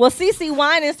up? Well, CeCe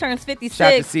Winans turns 56.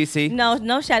 Shout out to CeCe.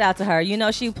 No shout out to her.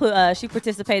 She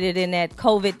participated in that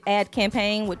COVID ad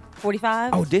campaign with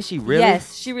 45. Oh, did she really?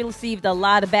 Yes, she received a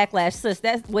lot of backlash. Sis,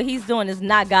 that's what he's doing is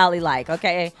not godly-like,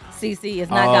 okay? CC is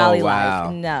not godly-like.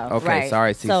 Wow. No, Okay, right.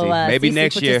 sorry, CC. So, Maybe CC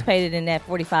next year. participated in that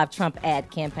 45 Trump ad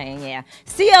campaign, yeah.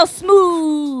 CL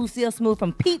Smooth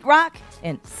from Pete Rock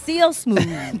and CL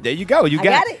Smooth. There you go. You I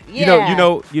got it? You Yeah.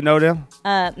 know them?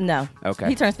 No. Okay.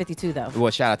 He turns 52, though.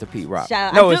 Well, shout out to Pete Rock. Shout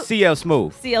out- No, I it's do- CL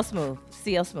Smooth. CL Smooth.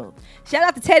 Shout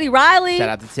out to Teddy Riley. Shout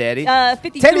out to Teddy.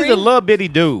 53. Teddy's a little bitty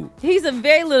dude. He's a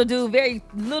very little dude, very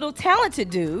little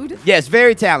talented dude. Yes,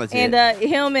 very talented. And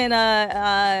him and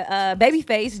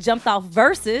Babyface jumped off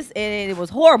Versus, and it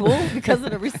was horrible because of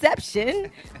the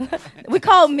reception. we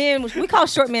call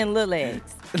short men little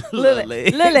legs. Little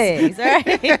legs. Little legs,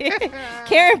 right?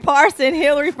 Karen Parson,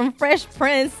 Hillary from Fresh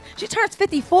Prince. She turns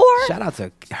 54. Shout out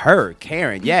to her,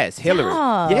 Karen. Yes, Hillary.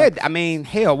 Dog. Yeah, I mean,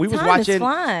 hell, we was Time is watching.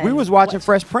 flying. We was watching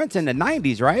Fresh Prince in the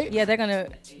 '90s, right? Yeah, they're gonna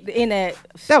in that.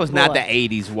 That was not boy. the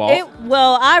 '80s, Walt.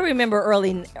 Well, I remember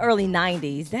early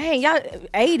 '90s. Dang, y'all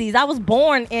 '80s. I was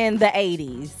born in the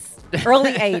 '80s.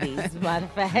 Early 80s, matter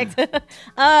of fact.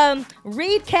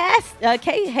 Reed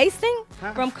Kay Hastings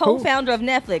from co-founder of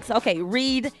Netflix. Okay,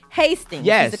 Reed Hastings.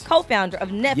 Yes. He's the co-founder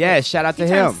of Netflix. Yes, shout out to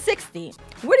He him. turned 60.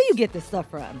 Where do you get this stuff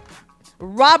from?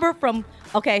 Robert from,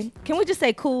 okay, can we just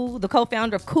say Cool, the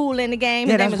co-founder of Cool in the Game?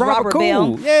 Yeah, His name that's is Robert Bell.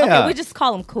 Cool. Yeah. Okay, we just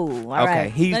call him Cool, all Okay,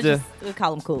 right? he's Let's just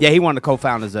call him Cool. Yeah, he one of the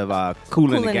co-founders of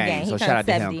Cool in the Game. So He shout out turned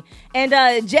to 70. him.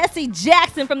 And Jesse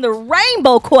Jackson from the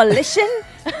Rainbow Coalition.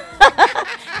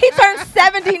 He turned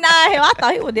 79. Hell, I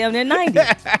thought he was damn near 90.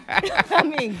 I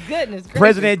mean, goodness gracious.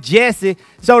 President Jesse.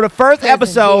 So the first President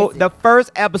episode, Jesse. the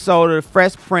first episode of the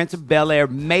Fresh Prince of Bel-Air,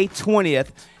 May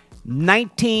 20th,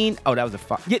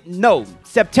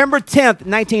 September 10th,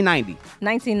 1990.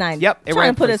 1990. Yep, it Trying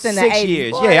ran to put for us in 6 the 80s.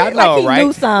 years. Boy, Yeah, I know, like he right?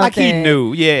 Knew something. Like he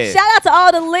knew, yeah. Shout out to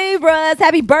all the Libras.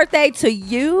 Happy birthday to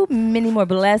you. Many more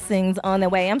blessings on the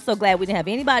way. I'm so glad we didn't have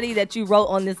anybody that you wrote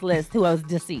on this list who was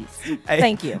deceased. Hey,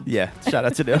 Thank you. Yeah, shout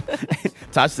out to them.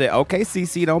 Tasha said, okay,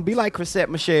 CC, don't be like Chrisette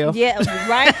Michelle. Yeah,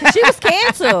 right. She was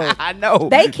canceled. I know.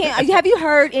 They can't. Have you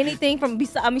heard anything from?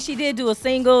 I mean, she did do a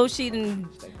single. She didn't.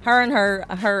 Her and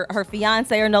her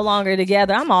fiance are no longer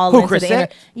together. I'm all Who, into the.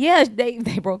 Chrisette? Yeah, they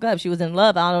broke up. She was in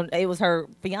love. I don't. It was her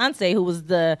fiance who was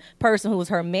the person who was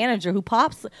her manager who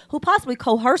possibly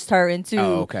coerced her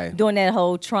into doing that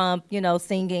whole Trump,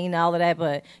 singing and all of that.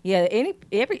 But yeah,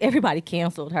 everybody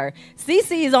canceled her.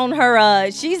 CC is on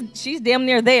her. She's damn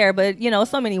near there, but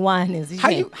so many whinings. How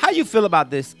you feel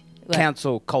about this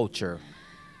cancel culture?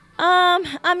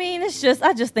 I mean, I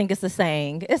just think it's a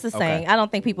saying. It's a saying. I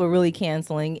don't think people are really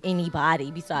canceling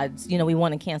anybody besides, we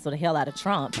want to cancel the hell out of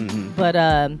Trump. Mm-hmm. But,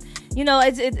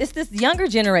 it's this younger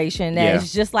generation that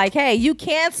is just like, hey, you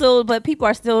canceled, but people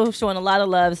are still showing a lot of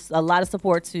love, a lot of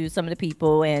support to some of the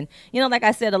people. And, like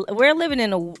I said, we're living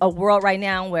in a world right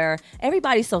now where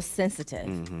everybody's so sensitive.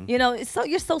 Mm-hmm.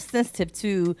 You're so sensitive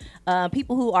to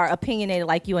people who are opinionated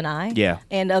like you and I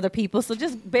and other people. So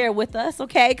just bear with us,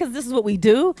 okay? Because this is what we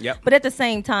do. Yep. But at the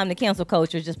same time, the cancel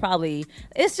culture is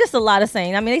it's just a lot of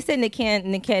saying. I mean, they said Nick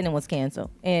Cannon was canceled,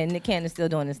 and Nick Cannon's still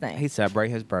doing his thing. He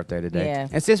celebrated his birthday today. Yeah.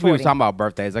 And since we were 40. talking about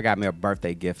birthdays, I got me a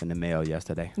birthday gift in the mail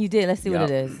yesterday. You did? Let's see what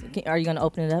it is. Are you going to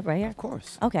open it up right here? Of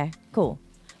course. Okay, cool.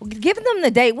 Well, give them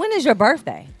the date. When is your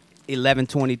birthday?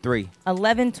 11/23.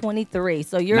 11/23.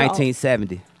 So you're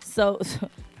 1970.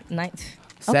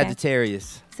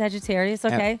 Sagittarius. Sagittarius,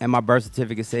 okay. And my birth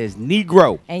certificate says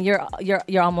Negro. And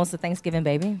you're almost a Thanksgiving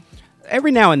baby.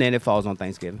 Every now and then it falls on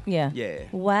Thanksgiving. Yeah. Yeah.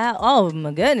 Wow. Oh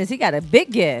my goodness, he got a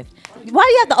big gift. Why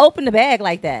do you have to open the bag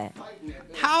like that?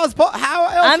 How else?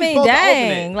 I mean, supposed dang.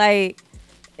 to open it? Like,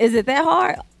 is it that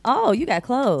hard? Oh, you got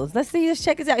clothes. Let's see. Let's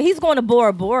check this out. He's going to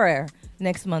Bora Bora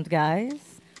next month, guys.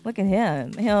 Look at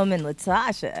him. Him and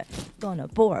Latasha going to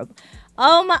Bora.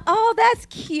 Oh my. Oh, that's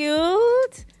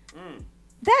cute.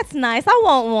 That's nice. I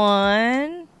want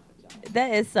one.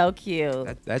 That is so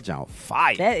cute. That junk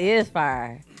fire. That is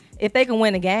fire. If they can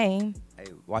win a game. Hey,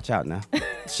 watch out now.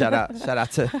 shout out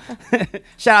to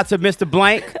Mr.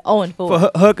 Blank. 0-4. For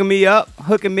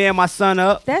hooking me and my son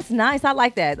up. That's nice. I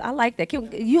like that.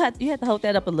 You have to hold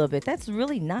that up a little bit. That's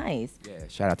really nice. Yeah,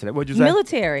 shout out to that. What'd you say?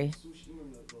 Military.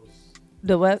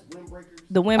 The what?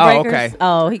 The windbreakers. Oh, okay.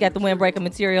 Oh, he got the windbreaker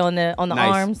material on the Nice.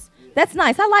 arms. That's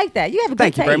nice. I like that. You have a good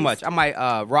Thank you very taste. much. I might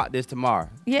rock this tomorrow.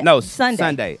 Yeah. No,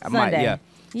 Sunday. I might, yeah.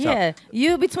 Yeah.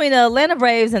 You between the Atlanta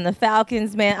Braves and the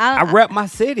Falcons, man. I rep my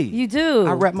city. You do.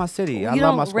 I rep my city. I you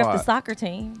love don't my squad. rep the soccer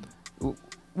team.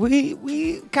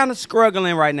 We kind of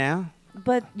struggling right now.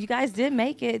 But you guys did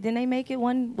make it. Didn't they make it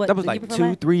one? What, That was the like year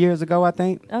before 2-3 years ago, I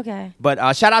think. Okay.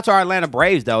 But shout out to our Atlanta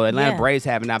Braves, though. Atlanta Yeah. Braves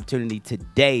have an opportunity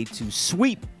today to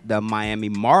sweep the Miami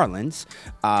Marlins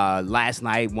last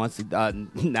night.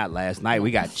 Not last night.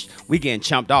 We getting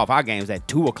chumped off. Our game's at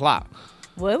 2:00.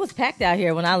 Well, it was packed out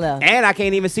here when I left. And I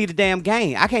can't even see the damn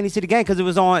game. I can't even see the game because it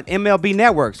was on MLB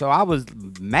Network. So I was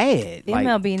mad.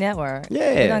 MLB Network. Yeah.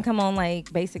 It's gonna come on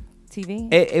like basic TV.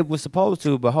 It was supposed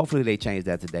to, but hopefully they changed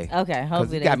that today. Okay,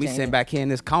 hopefully they got me sitting back here in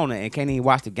this corner and can't even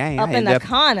watch the game. Up in the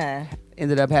corner.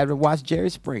 Ended up having to watch Jerry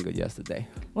Springer yesterday.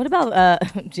 What about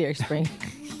Jerry Springer?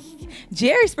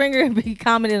 Jerry Springer be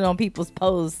commenting on people's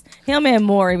posts. Him and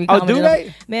Maury be commenting. Oh, do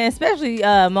they? Man, especially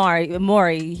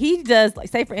Maury. He does, like,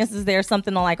 say for instance, there's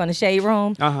something on the Shade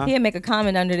Room. He'll make a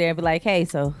comment under there and be like, "Hey,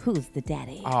 so who's the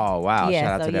daddy?" Oh wow! Yeah,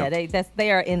 shout out to them.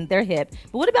 they are in their hip.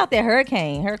 But what about that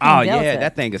hurricane? Hurricane Oh Delta? yeah,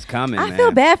 that thing is coming. I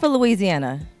feel bad for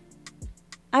Louisiana.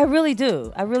 I really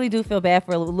do. I really do feel bad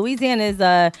for Louisiana.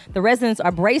 The residents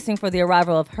are bracing for the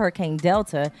arrival of Hurricane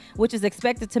Delta, which is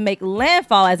expected to make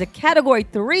landfall as a Category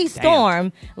 3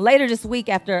 storm later this week.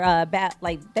 After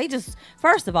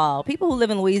first of all, people who live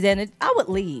in Louisiana, I would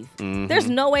leave. There's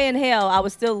no way in hell I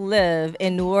would still live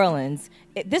in New Orleans.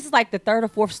 This is like the third or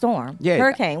fourth storm,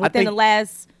 hurricane within the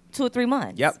last 2 or 3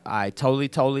 months. Yep, I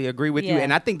totally agree with you.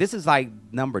 And I think this is like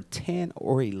number 10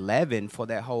 or 11 for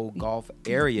that whole Gulf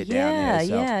area down there.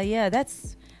 So. Yeah.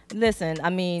 Listen, I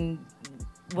mean,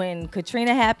 when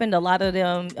Katrina happened, a lot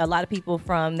of people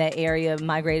from that area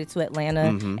migrated to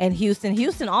Atlanta and Houston.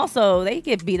 Houston also, they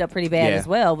get beat up pretty bad as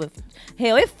well. But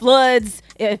hell, it floods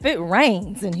if it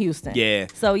rains in Houston. Yeah.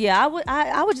 So yeah,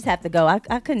 I would just have to go. I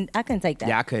couldn't take that.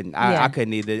 Yeah, I couldn't. I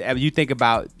couldn't either. I mean, you think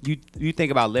about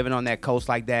living on that coast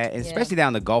like that, and especially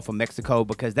down the Gulf of Mexico,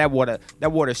 because that water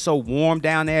is so warm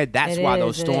down there. That's why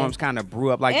those storms kind of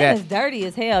brew up like that. And it's dirty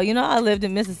as hell. You know, I lived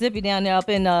in Mississippi down there up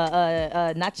in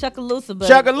not Chuckaloosa,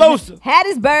 but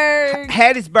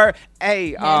Hattiesburg.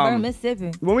 Hey,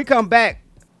 Mississippi. When we come back,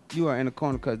 you are in the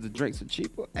corner because the drinks are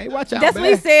cheaper. Hey, watch out, That's man.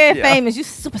 what he said, Famous. You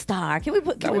superstar. Can we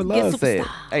get Love superstar? said.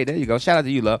 Hey, there you go. Shout out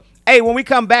to you, Love. Hey, when we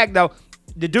come back, though,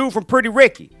 the dude from Pretty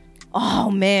Ricky.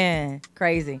 Oh, man.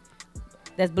 Crazy.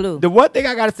 That's Blue. The one thing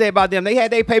I got to say about them, they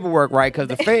had their paperwork right because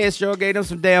the feds sure gave them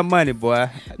some damn money, boy.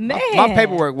 Man. My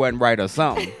paperwork wasn't right or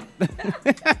something.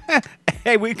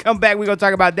 Hey, we come back, we're going to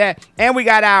talk about that. And we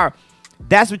got our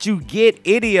That's What You Get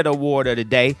Idiot Award of the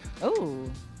day. Ooh.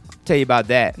 Tell you about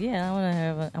that. Yeah, I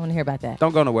want to hear about that.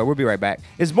 Don't go nowhere. We'll be right back.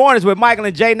 It's Mornings with Michael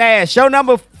and Jay Nash. Show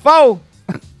number 4.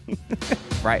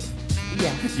 Right.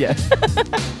 Yeah.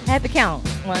 Had to count.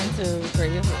 1, 2,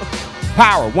 3, 4.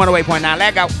 Power 108.9.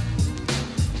 Let go.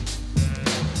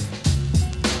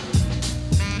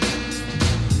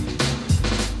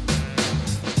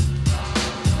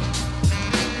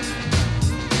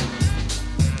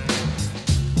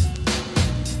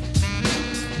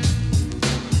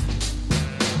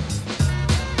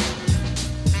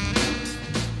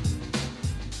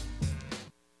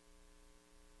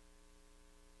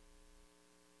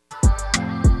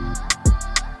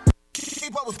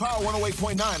 Keep up with Power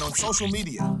 108.9 on social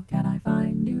media. How can I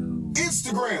find you?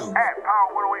 Instagram. At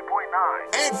Power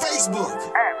 108.9. And Facebook.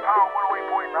 At Power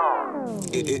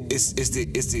 108.9. It's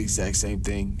the exact same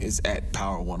thing. It's at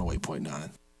Power 108.9. Okay.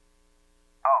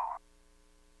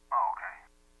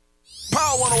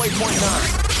 Power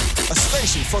 108.9. A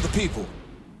station for the people.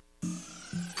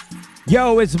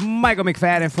 Yo, it's Michael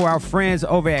McFadden for our friends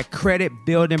over at Credit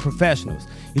Building Professionals.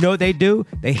 You know what they do?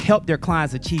 They help their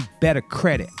clients achieve better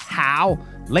credit. How?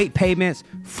 Late payments,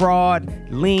 fraud,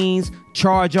 liens,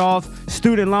 charge-offs,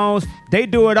 student loans. They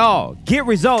do it all. Get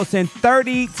results in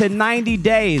 30 to 90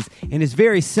 days, and it's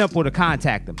very simple to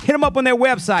contact them. Hit them up on their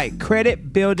website,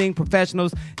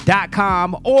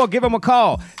 creditbuildingprofessionals.com, or give them a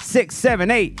call,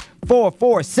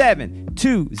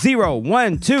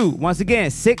 678-447-2012. Once again,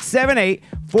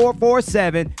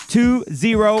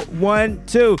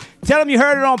 678-447-2012. Tell them you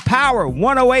heard it on Power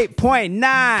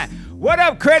 108.9. What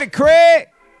up, Credit Craig?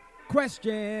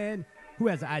 Question: who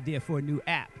has an idea for a new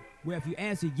app? Well, if you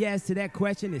answer yes to that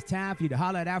question, it's time for you to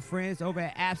holler at our friends over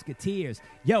at Appsketeers.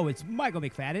 Yo, it's Michael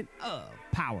McFadden of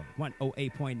Power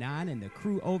 108.9 and the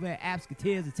crew over at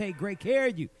Appsketeers to take great care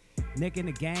of you. Nick in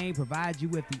the Game provides you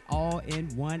with the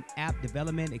all-in-one app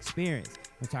development experience.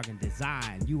 We're talking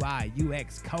design, UI,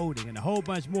 UX, coding, and a whole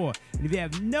bunch more. And if you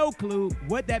have no clue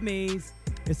what that means,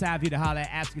 it's time for you to holler at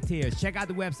Appsketeers. Check out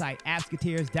the website,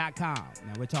 appsketeers.com.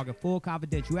 Now, we're talking full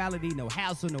confidentiality, no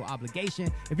hassle, no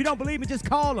obligation. If you don't believe me, just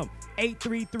call them.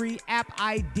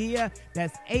 833-APP-IDEA.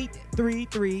 That's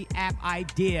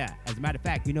 833-APP-IDEA. As a matter of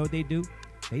fact, you know what they do?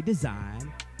 They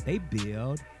design, they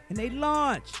build, and they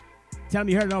launch. Tell them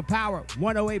you heard it on Power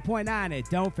 108.9. And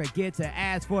don't forget to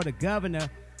ask for the governor.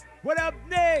 What up,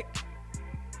 Nick?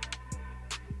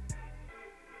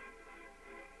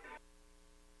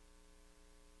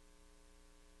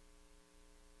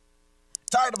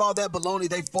 Tired of all that baloney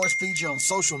they force feed you on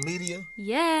social media?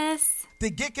 Yes.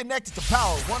 Then get connected to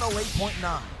Power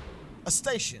 108.9, a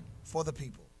station for the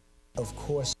people. Of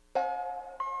course.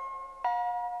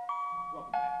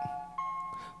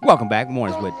 Welcome back.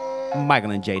 Mornings with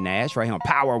Michael and Jay Nash right here on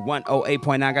Power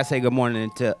 108.9. I got to say good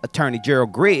morning to Attorney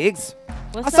Gerald Griggs.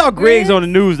 What's I saw up, Griggs Griggs on the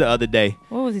news the other day.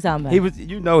 What was he talking about? He was,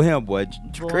 you know him, boy.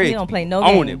 Griggs, he don't play no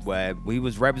own games. it, boy. We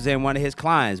was representing one of his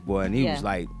clients, boy, and he Yeah. was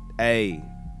like, "Hey,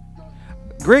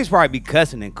 Griggs probably be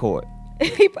cussing in court."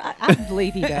 I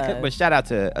believe he does. But shout out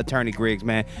to Attorney Griggs,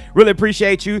 man. Really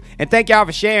appreciate you, and thank y'all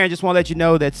for sharing. Just want to let you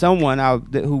know that someone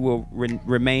who will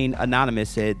remain anonymous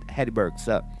said, "Hattiesburg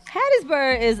suck."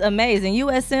 Hattiesburg is amazing.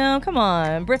 USM, come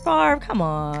on. Brett Favre, come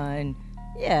on.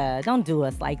 Yeah, don't do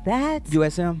us like that.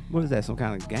 USM? What is that? Some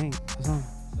kind of game or something?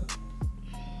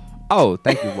 Oh,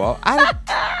 thank you, Walt. I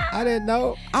didn't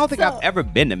know. I don't think I've ever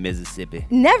been to Mississippi.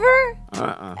 Never?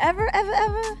 Uh-uh. Ever?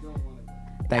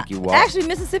 Thank you, Walt. Actually,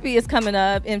 Mississippi is coming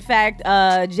up. In fact,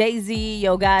 Jay-Z,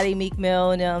 Yo Gotti, Meek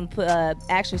Mill, and them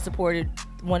actually supported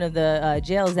one of the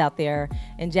jails out there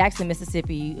in Jackson,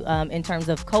 Mississippi, in terms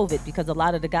of COVID, because a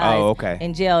lot of the guys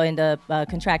in jail end up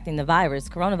contracting the virus,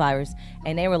 coronavirus,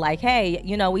 and they were like, hey,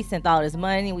 you know, we sent all this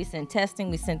money, we sent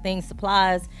testing, we sent things,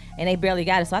 supplies, and they barely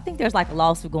got it. So I think there's like a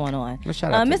lawsuit going on.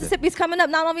 Mississippi's coming up.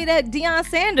 Not only that, Deion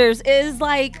Sanders is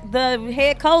like the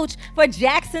head coach for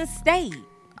Jackson State.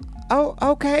 Oh,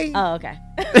 okay. Oh, okay.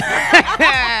 You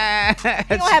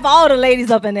don't have all the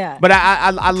ladies up in there. But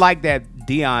I like that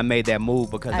Deion made that move,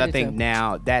 because I do think too.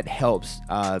 now that helps,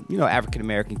 African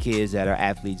American kids that are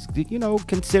athletes,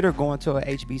 consider going to a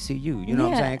HBCU. You know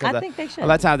what I'm saying? 'Cause I think they should. A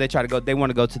lot of times they want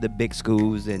to go to the big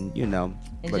schools, and And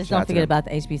just don't forget about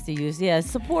the HBCUs. Yeah,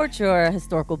 support your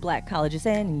historical black colleges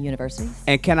and universities.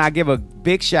 And can I give a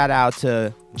big shout out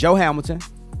to Joe Hamilton,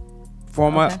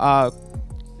 former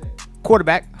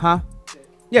quarterback,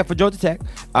 Yeah, for Georgia Tech.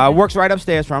 Works right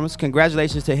upstairs from us.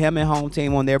 Congratulations to him and home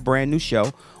team on their brand new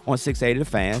show on 680 The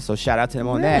Fan. So shout out to him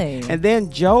on that. And then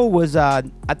Joe was, I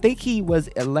think he was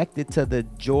elected to the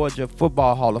Georgia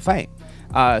Football Hall of Fame.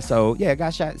 So yeah,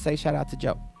 say shout out to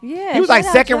Joe. Yeah, he was like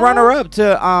second runner up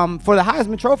to for the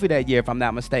Heisman Trophy that year, if I'm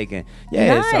not mistaken.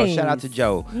 Yeah, so shout out to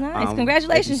Joe. Nice,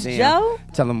 congratulations, if you see Joe. him,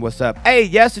 tell him what's up. Hey,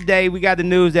 yesterday we got the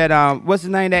news that what's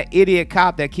his name? That idiot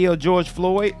cop that killed George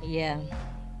Floyd. Yeah.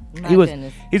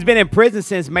 He's been in prison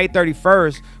since May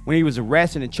 31st, when he was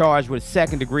arrested and charged with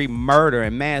second-degree murder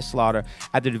and manslaughter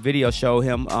after the video showed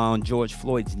him on George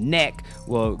Floyd's neck.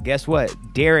 Well, guess what?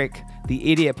 Derek,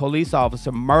 the idiot police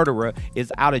officer murderer,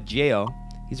 is out of jail.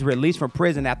 He's released from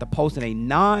prison after posting a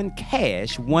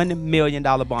non-cash $1 million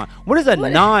bond. What is a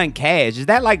non-cash? Is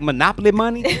that like Monopoly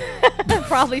money?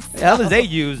 Probably so. The hell does they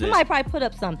use it? You might probably put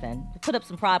up something. Put up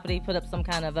some property, put up some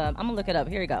kind of, I'm going to look it up.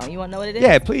 Here you go. You want to know what it is?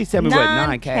 Yeah, please tell me what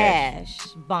non-cash.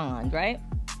 Non-cash bond, right?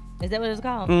 Is that what it's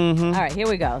called? Mm-hmm. All right, here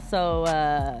we go. So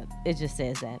it just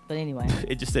says that. But anyway.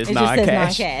 It just says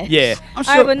non-cash. Yeah. All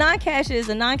right, but non-cash is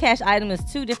a non-cash item is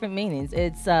two different meanings.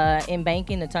 It's in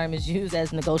banking, the term is used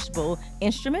as negotiable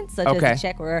instruments, such as a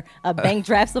check or a bank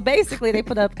draft. So basically, they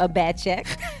put up a bad check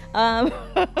that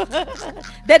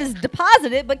is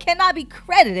deposited but cannot be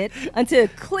credited until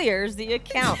it clears the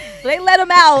account. So they let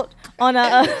them out on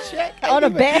a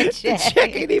bad check. The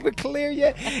check ain't even clear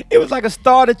yet. It was like a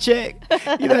starter check.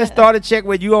 You know, that starter check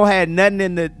where you don't have nothing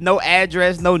in no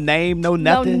address, no name, no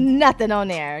nothing. No, nothing on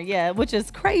there. Yeah, which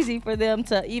is crazy for them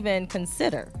to even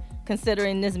consider.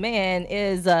 Considering this man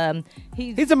is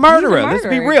he's a murderer. Let's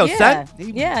be real, son.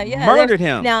 He murdered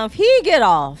him. Now, if he get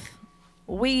off,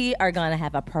 we are gonna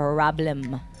have a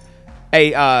problem.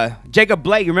 Hey, Jacob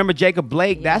Blake. Remember Jacob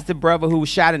Blake? Yeah. That's the brother who was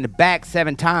shot in the back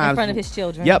 7 times in front of his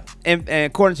children. Yep. And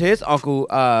according to his uncle,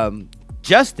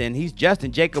 Justin,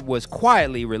 Jacob was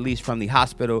quietly released from the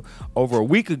hospital over a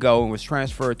week ago and was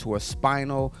transferred to a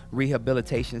spinal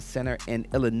rehabilitation center in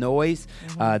Illinois.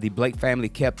 The Blake family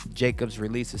kept Jacob's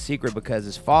release a secret because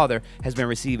his father has been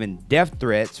receiving death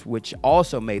threats, which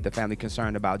also made the family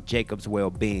concerned about Jacob's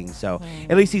well-being. So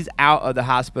at least he's out of the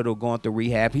hospital going through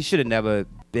rehab. He should have never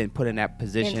been put in that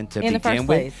position to begin the first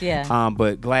place, with. Yeah.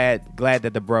 But glad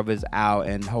that the brother's out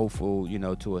and hopeful,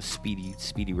 to a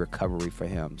speedy recovery for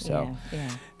him. So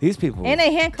these people. And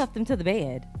they handcuffed him to the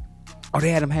bed. Oh,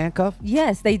 they had him handcuffed?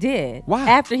 Yes, they did. Why?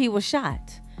 After he was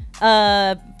shot.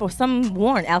 For some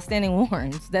outstanding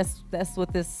warrants. That's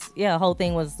what this whole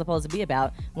thing was supposed to be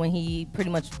about. When he pretty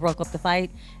much broke up the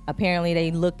fight, apparently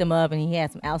they looked him up and he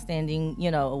had some outstanding,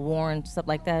 warrants, stuff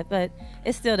like that. But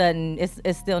it still doesn't.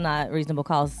 It's still not reasonable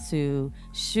cause to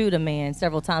shoot a man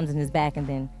several times in his back and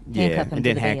then handcuff him. And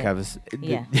then handcuff us.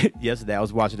 Yeah. Yesterday I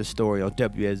was watching a story on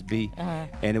WSB,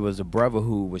 and it was a brother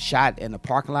who was shot in the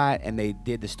parking lot, and they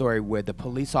did the story where the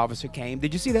police officer came.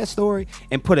 Did you see that story?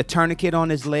 And put a tourniquet on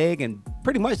his leg and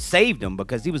pretty much saved him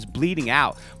because he was bleeding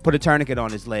out. Put a tourniquet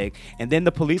on his leg, and then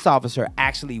the police officer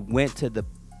actually went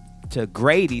to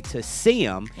Grady to see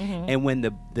him. And when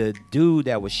the dude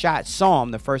that was shot saw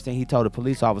him, the first thing he told the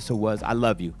police officer was, "I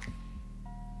love you."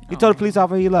 He told the police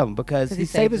officer he loved him because he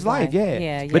saved his life.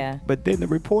 But then the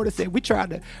reporter said we tried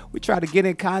to get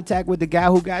in contact with the guy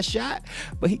who got shot,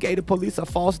 but he gave the police a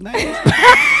false name.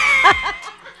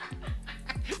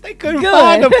 They couldn't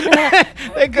find him.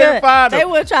 They couldn't find him. They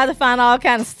would try to find all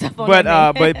kind of stuff on him.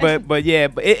 But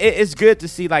it's good to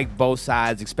see like both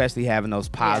sides, especially having those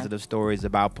positive stories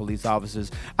about police officers.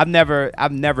 I've never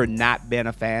not been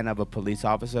a fan of a police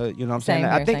officer. You know what I'm saying?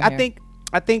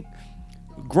 I think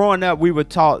growing up we were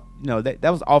taught, that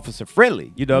was officer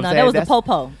friendly. You know what I'm saying? That was the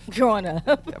popo growing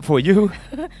up. For you?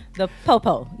 The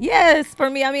popo. Yes, for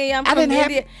me. I mean, I'm from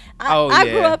India.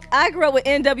 I grew up with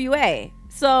NWA.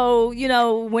 So,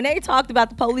 when they talked about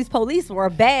the police were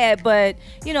bad, but,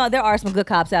 there are some good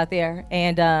cops out there.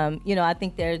 And, I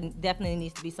think there definitely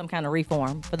needs to be some kind of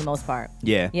reform for the most part.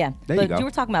 Yeah. Yeah. There you go. You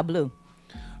were talking about Blue.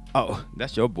 Oh,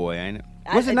 that's your boy, ain't it?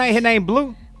 What's his name? His name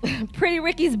Blue? Pretty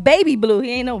Ricky's baby Blue.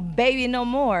 He ain't no baby no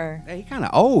more. Hey, he kind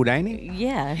of old, ain't he?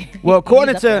 Yeah. Well,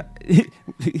 according to...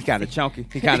 He's kind of chunky.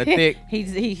 He's kind of thick.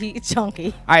 He's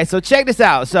chunky. All right, so check this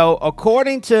out. So,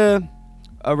 according to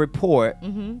a report...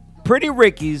 Pretty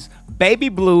Ricky's baby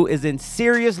Blue is in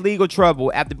serious legal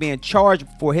trouble after being charged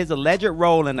for his alleged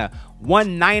role in a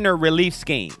one-niner relief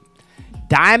scheme.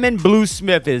 Diamond Blue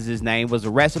Smith is his name, was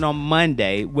arrested on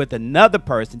Monday with another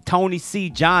person, Tony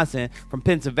C. Johnson from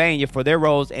Pennsylvania, for their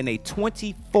roles in a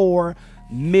 $24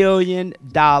 million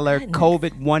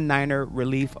COVID one-niner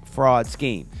relief fraud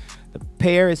scheme. The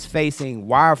pair is facing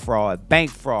wire fraud, bank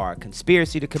fraud,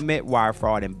 conspiracy to commit wire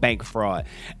fraud, and bank fraud.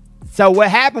 So what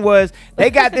happened was they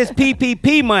got this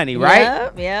PPP money, right?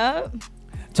 Yep.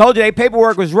 Told you their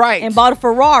paperwork was right. And bought a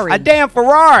Ferrari. A damn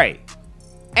Ferrari.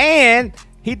 And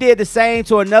he did the same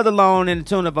to another loan in the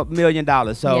tune of $1 million.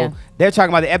 So they're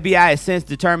talking about the FBI has since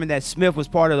determined that Smith was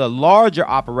part of the larger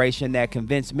operation that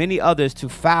convinced many others to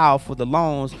file for the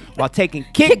loans while taking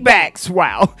kickbacks.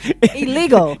 Wow.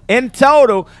 Illegal. In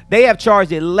total, they have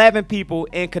charged 11 people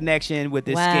in connection with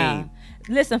this scheme.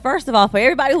 Listen, first of all, for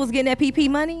everybody who's getting that PP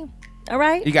money, all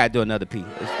right? You got to do another P.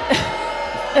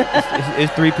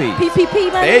 It's 3 P's.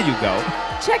 PPP money? There you go.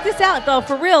 Check this out, though.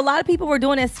 For real, a lot of people were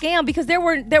doing that scam because there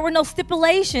were no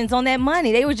stipulations on that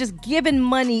money. They were just giving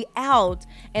money out,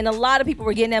 and a lot of people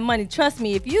were getting that money. Trust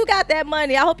me, if you got that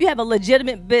money, I hope you have a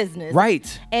legitimate business.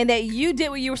 Right. And that you did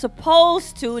what you were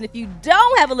supposed to, and if you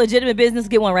don't have a legitimate business,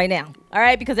 get one right now. All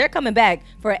right? Because they're coming back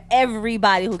for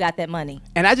everybody who got that money.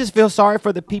 And I just feel sorry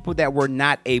for the people that were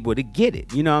not able to get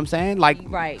it. You know what I'm saying? Like,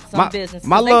 right. Some business.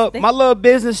 My little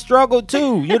business struggled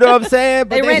too. You know what I'm saying?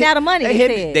 But they ran out of money.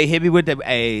 They hit me with the,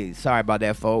 hey, sorry about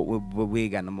that, folks. We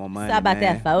ain't got no more money. Sorry about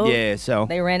that, folks. Yeah, so.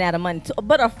 They ran out of money too.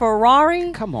 But a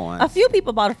Ferrari? Come on. A few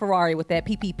people bought a Ferrari with that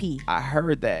PPP. I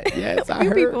heard that. Yes, I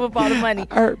heard. People bought the money.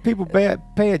 I heard people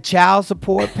paying child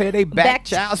support, paying their back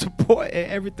child support and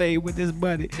everything with this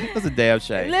money. That's a damn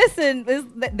shame. Listen,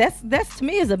 that's to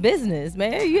me is a business,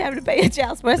 man. You have to pay a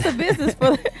child support. It's a business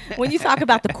for when you talk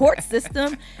about the court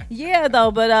system. Yeah,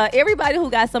 though, but everybody who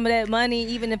got some of that money,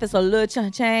 even if it's a little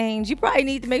chunk change, you probably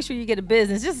need to make sure you get a business.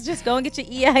 Just go and get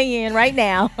your EIN right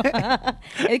now,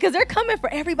 because they're coming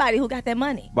for everybody who got that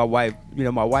money. My wife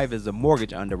is a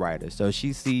mortgage underwriter, so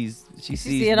she sees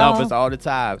numbers all the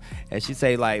time, and she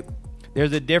say like,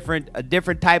 there's a different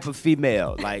type of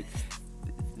female, like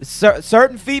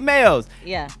certain females.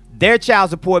 Yeah. Their child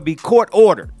support be court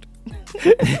ordered.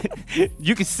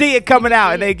 You can see it coming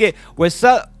out, and they get where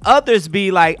some others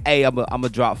be like, "Hey, I'm gonna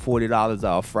drop $40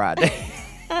 off Friday."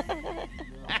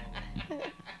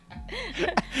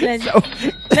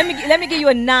 Let me give you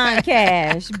a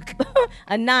non-cash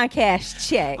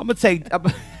check. I'm gonna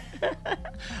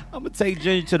take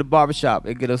Junior to the barbershop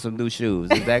and get her some new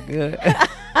shoes. Is that good?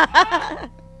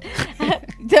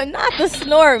 Not the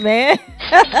snort, man.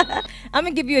 I'm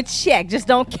gonna give you a check. Just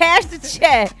don't cash the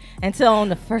check until on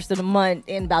the 1st of the month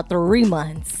in about 3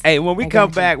 months. Hey, when we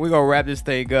come back, we're gonna wrap this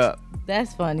thing up.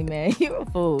 That's funny, man. You a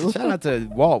fool. Shout out to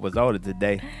Walt was older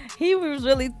today. He was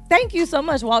really. Thank you so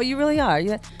much, Walt. You really are.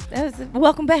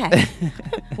 Welcome back.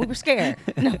 We were scared.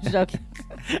 No, I'm joking.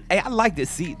 Hey, I like this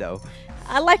seat though.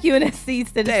 I like you in that seat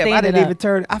instead of Damn, standing I didn't up. even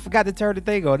turn. I forgot to turn the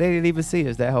thing on. They didn't even see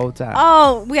us that whole time.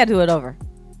 Oh, we gotta do it over.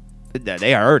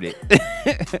 They heard it.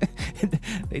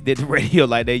 They did the radio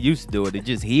like they used to do it. They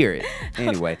just hear it.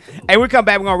 Anyway, hey, we come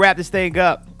back. We're gonna wrap this thing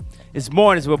up. It's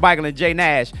Mornings with Michael and Jay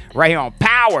Nash right here on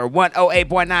Power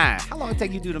 108.9. How long it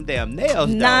take you to do them damn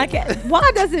nails, though?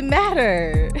 Why does it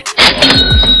matter?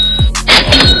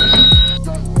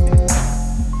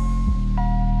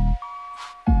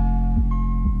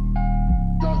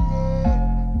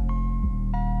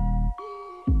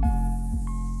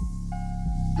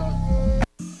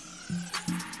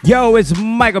 Yo, it's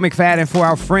Michael McFadden for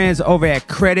our friends over at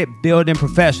Credit Building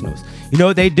Professionals. You know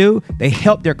what they do? They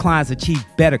help their clients achieve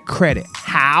better credit.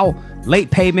 How?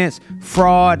 Late payments,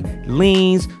 fraud,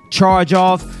 liens,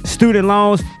 charge-offs, student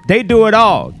loans. They do it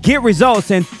all. Get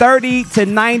results in 30 to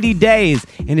 90 days.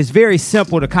 And it's very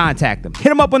simple to contact them. Hit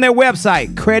them up on their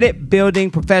website,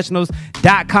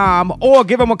 creditbuildingprofessionals.com, or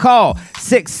give them a call,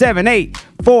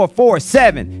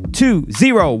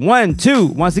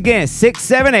 678-447-2012. Once again,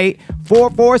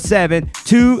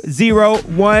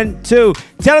 678-447-2012.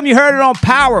 Tell them you heard it on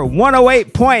Power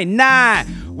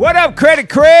 108.9. What up, Credit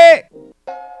Craig?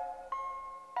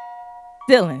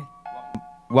 Dylan.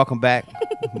 Welcome back.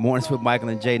 Mornings with Michael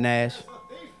and Jay Nash.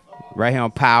 Right here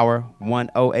on Power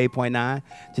 108.9.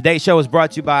 Today's show is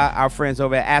brought to you by our friends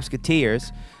over at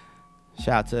Appsketeers.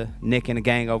 Shout out to Nick and the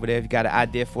gang over there. If you got an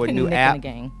idea for a new app, and the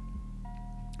gang.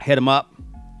 hit them up.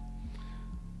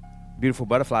 Beautiful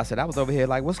Butterfly said, I was over here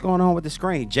like, what's going on with the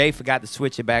screen? Jay forgot to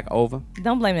switch it back over.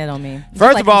 Don't blame that on me.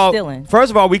 First of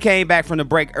all, we came back from the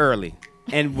break early.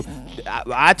 And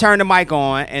I turned the mic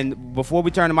on, and before we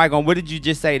turned the mic on, what did you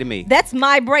just say to me? That's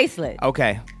my bracelet.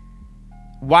 Okay.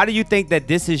 Why do you think that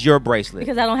this is your bracelet?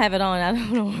 Because I don't have it on. I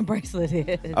don't know what bracelet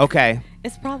is. Okay.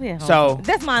 It's probably at home. So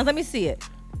that's mine. Let me see it.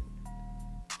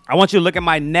 I want you to look at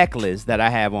my necklace that I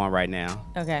have on right now.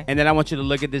 Okay. And then I want you to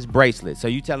look at this bracelet. So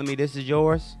you telling me this is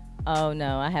yours? Oh,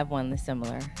 no. I have one that's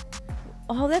similar.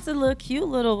 Oh, that's a little cute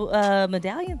little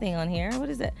medallion thing on here. What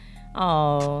is it?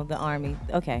 Oh, the Army.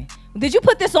 Okay. Did you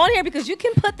put this on here? Because you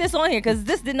can put this on here because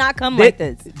this did not come like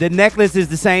this. The necklace is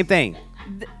the same thing.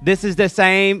 This is the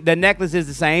same. The necklace is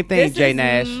the same thing, Jay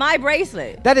Nash. My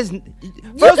bracelet. That is.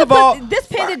 First of all, this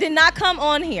pendant did not come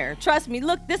on here. Trust me.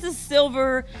 Look, this is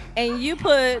silver, and you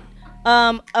put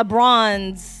a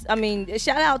bronze. I mean,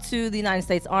 shout out to the United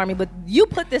States Army, but you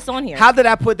put this on here. How did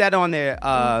I put that on there,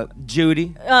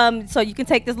 Judy? So you can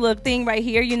take this little thing right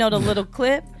here. You know, the little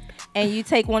clip. And you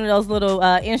take one of those little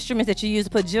instruments that you use to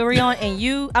put jewelry on, and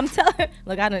I'm telling you,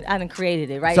 look, I done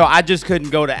created it, right? So I just couldn't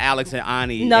go to Alex and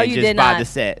Ani and just buy the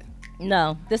set.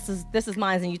 No, this is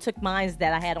mine, and you took mine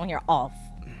that I had on here off.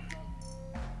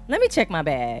 Let me check my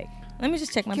bag. Let me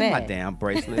just check my bag. My damn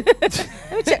bracelet.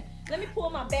 Let me check. Let me pull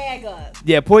my bag up.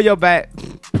 Yeah, pull your bag.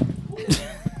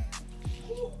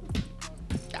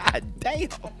 God damn.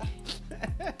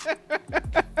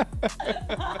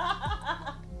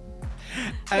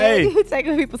 Hey, you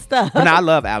taking people's stuff. But I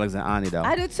love Alex and Ani though.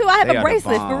 I do too. I have a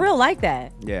bracelet for real like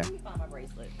that. Yeah. Let me find my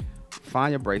bracelet.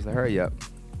 Find your bracelet. Hurry up.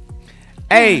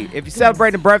 Hey, if you're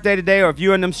celebrating a birthday today, or if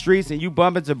you're in them streets and you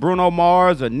bump into Bruno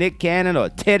Mars or Nick Cannon or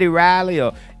Teddy Riley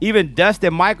or even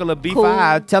Dustin Michael or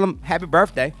B5, tell them happy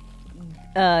birthday.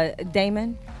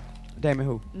 Damon. Damon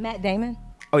who? Matt Damon.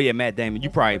 Oh yeah, Matt Damon. They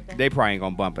probably ain't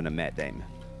gonna bump into Matt Damon.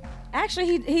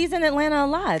 Actually, he's in Atlanta a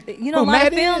lot. You know, a lot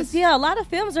of films. Yeah, a lot of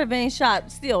films are being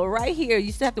shot still right here.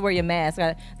 You still have to wear your mask.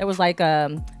 There was like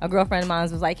a girlfriend of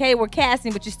mine was like, "Hey, we're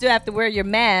casting, but you still have to wear your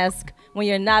mask when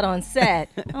you're not on set."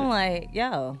 I'm like,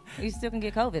 "Yo, you still can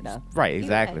get COVID though." Right,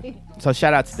 exactly. So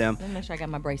shout out to them. Let me make sure I got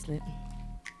my bracelet.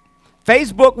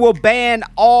 Facebook will ban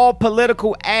all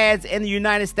political ads in the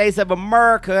United States of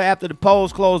America after the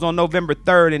polls closed on November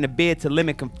 3rd in a bid to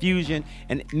limit confusion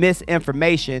and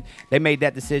misinformation. They made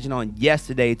that decision on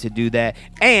yesterday to do that.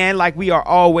 And like we are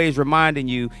always reminding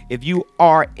you, if you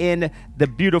are in the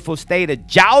beautiful state of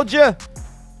Georgia,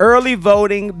 early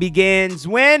voting begins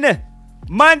when?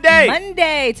 Monday.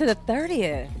 Monday to the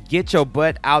 30th. Get your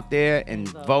butt out there and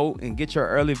vote and get your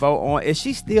early vote on. Is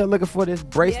she still looking for this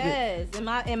bracelet? Yes,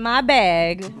 in my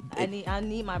bag. I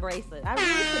need my bracelet. I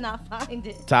really could not find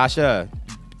it. Tasha,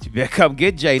 you better come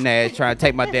get Jay Nash trying to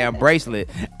take my damn bracelet.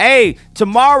 Hey,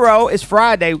 tomorrow is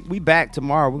Friday. We back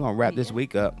tomorrow. We're gonna wrap this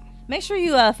week up. Make sure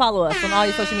you follow us on all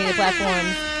your social media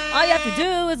platforms All you have to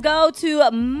do is go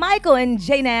to Michael and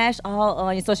J Nash, all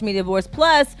on your social media boards.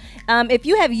 Plus, if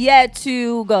you have yet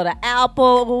to go to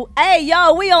Apple, hey,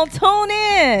 yo, we on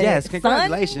TuneIn. Yes, son.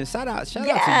 congratulations. Shout out to you.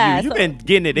 Yeah, You've been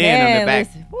getting it in on the back.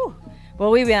 Listen, whew. Well,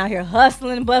 we've been out here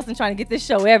hustling and busting, trying to get this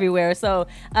show everywhere. So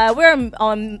we're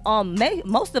on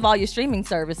most of all your streaming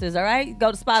services, all right?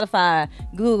 Go to Spotify,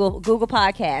 Google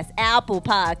Podcasts, Apple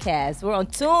Podcasts. We're on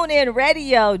TuneIn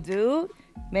Radio, dude.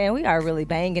 Man, we are really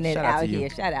banging it out here.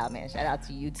 Shout out, man. Shout out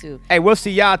to you, too. Hey, we'll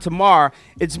see y'all tomorrow.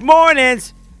 It's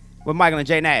Mornings with Michael and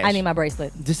J Nash. I need my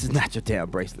bracelet. This is not your damn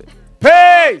bracelet.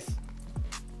 Peace!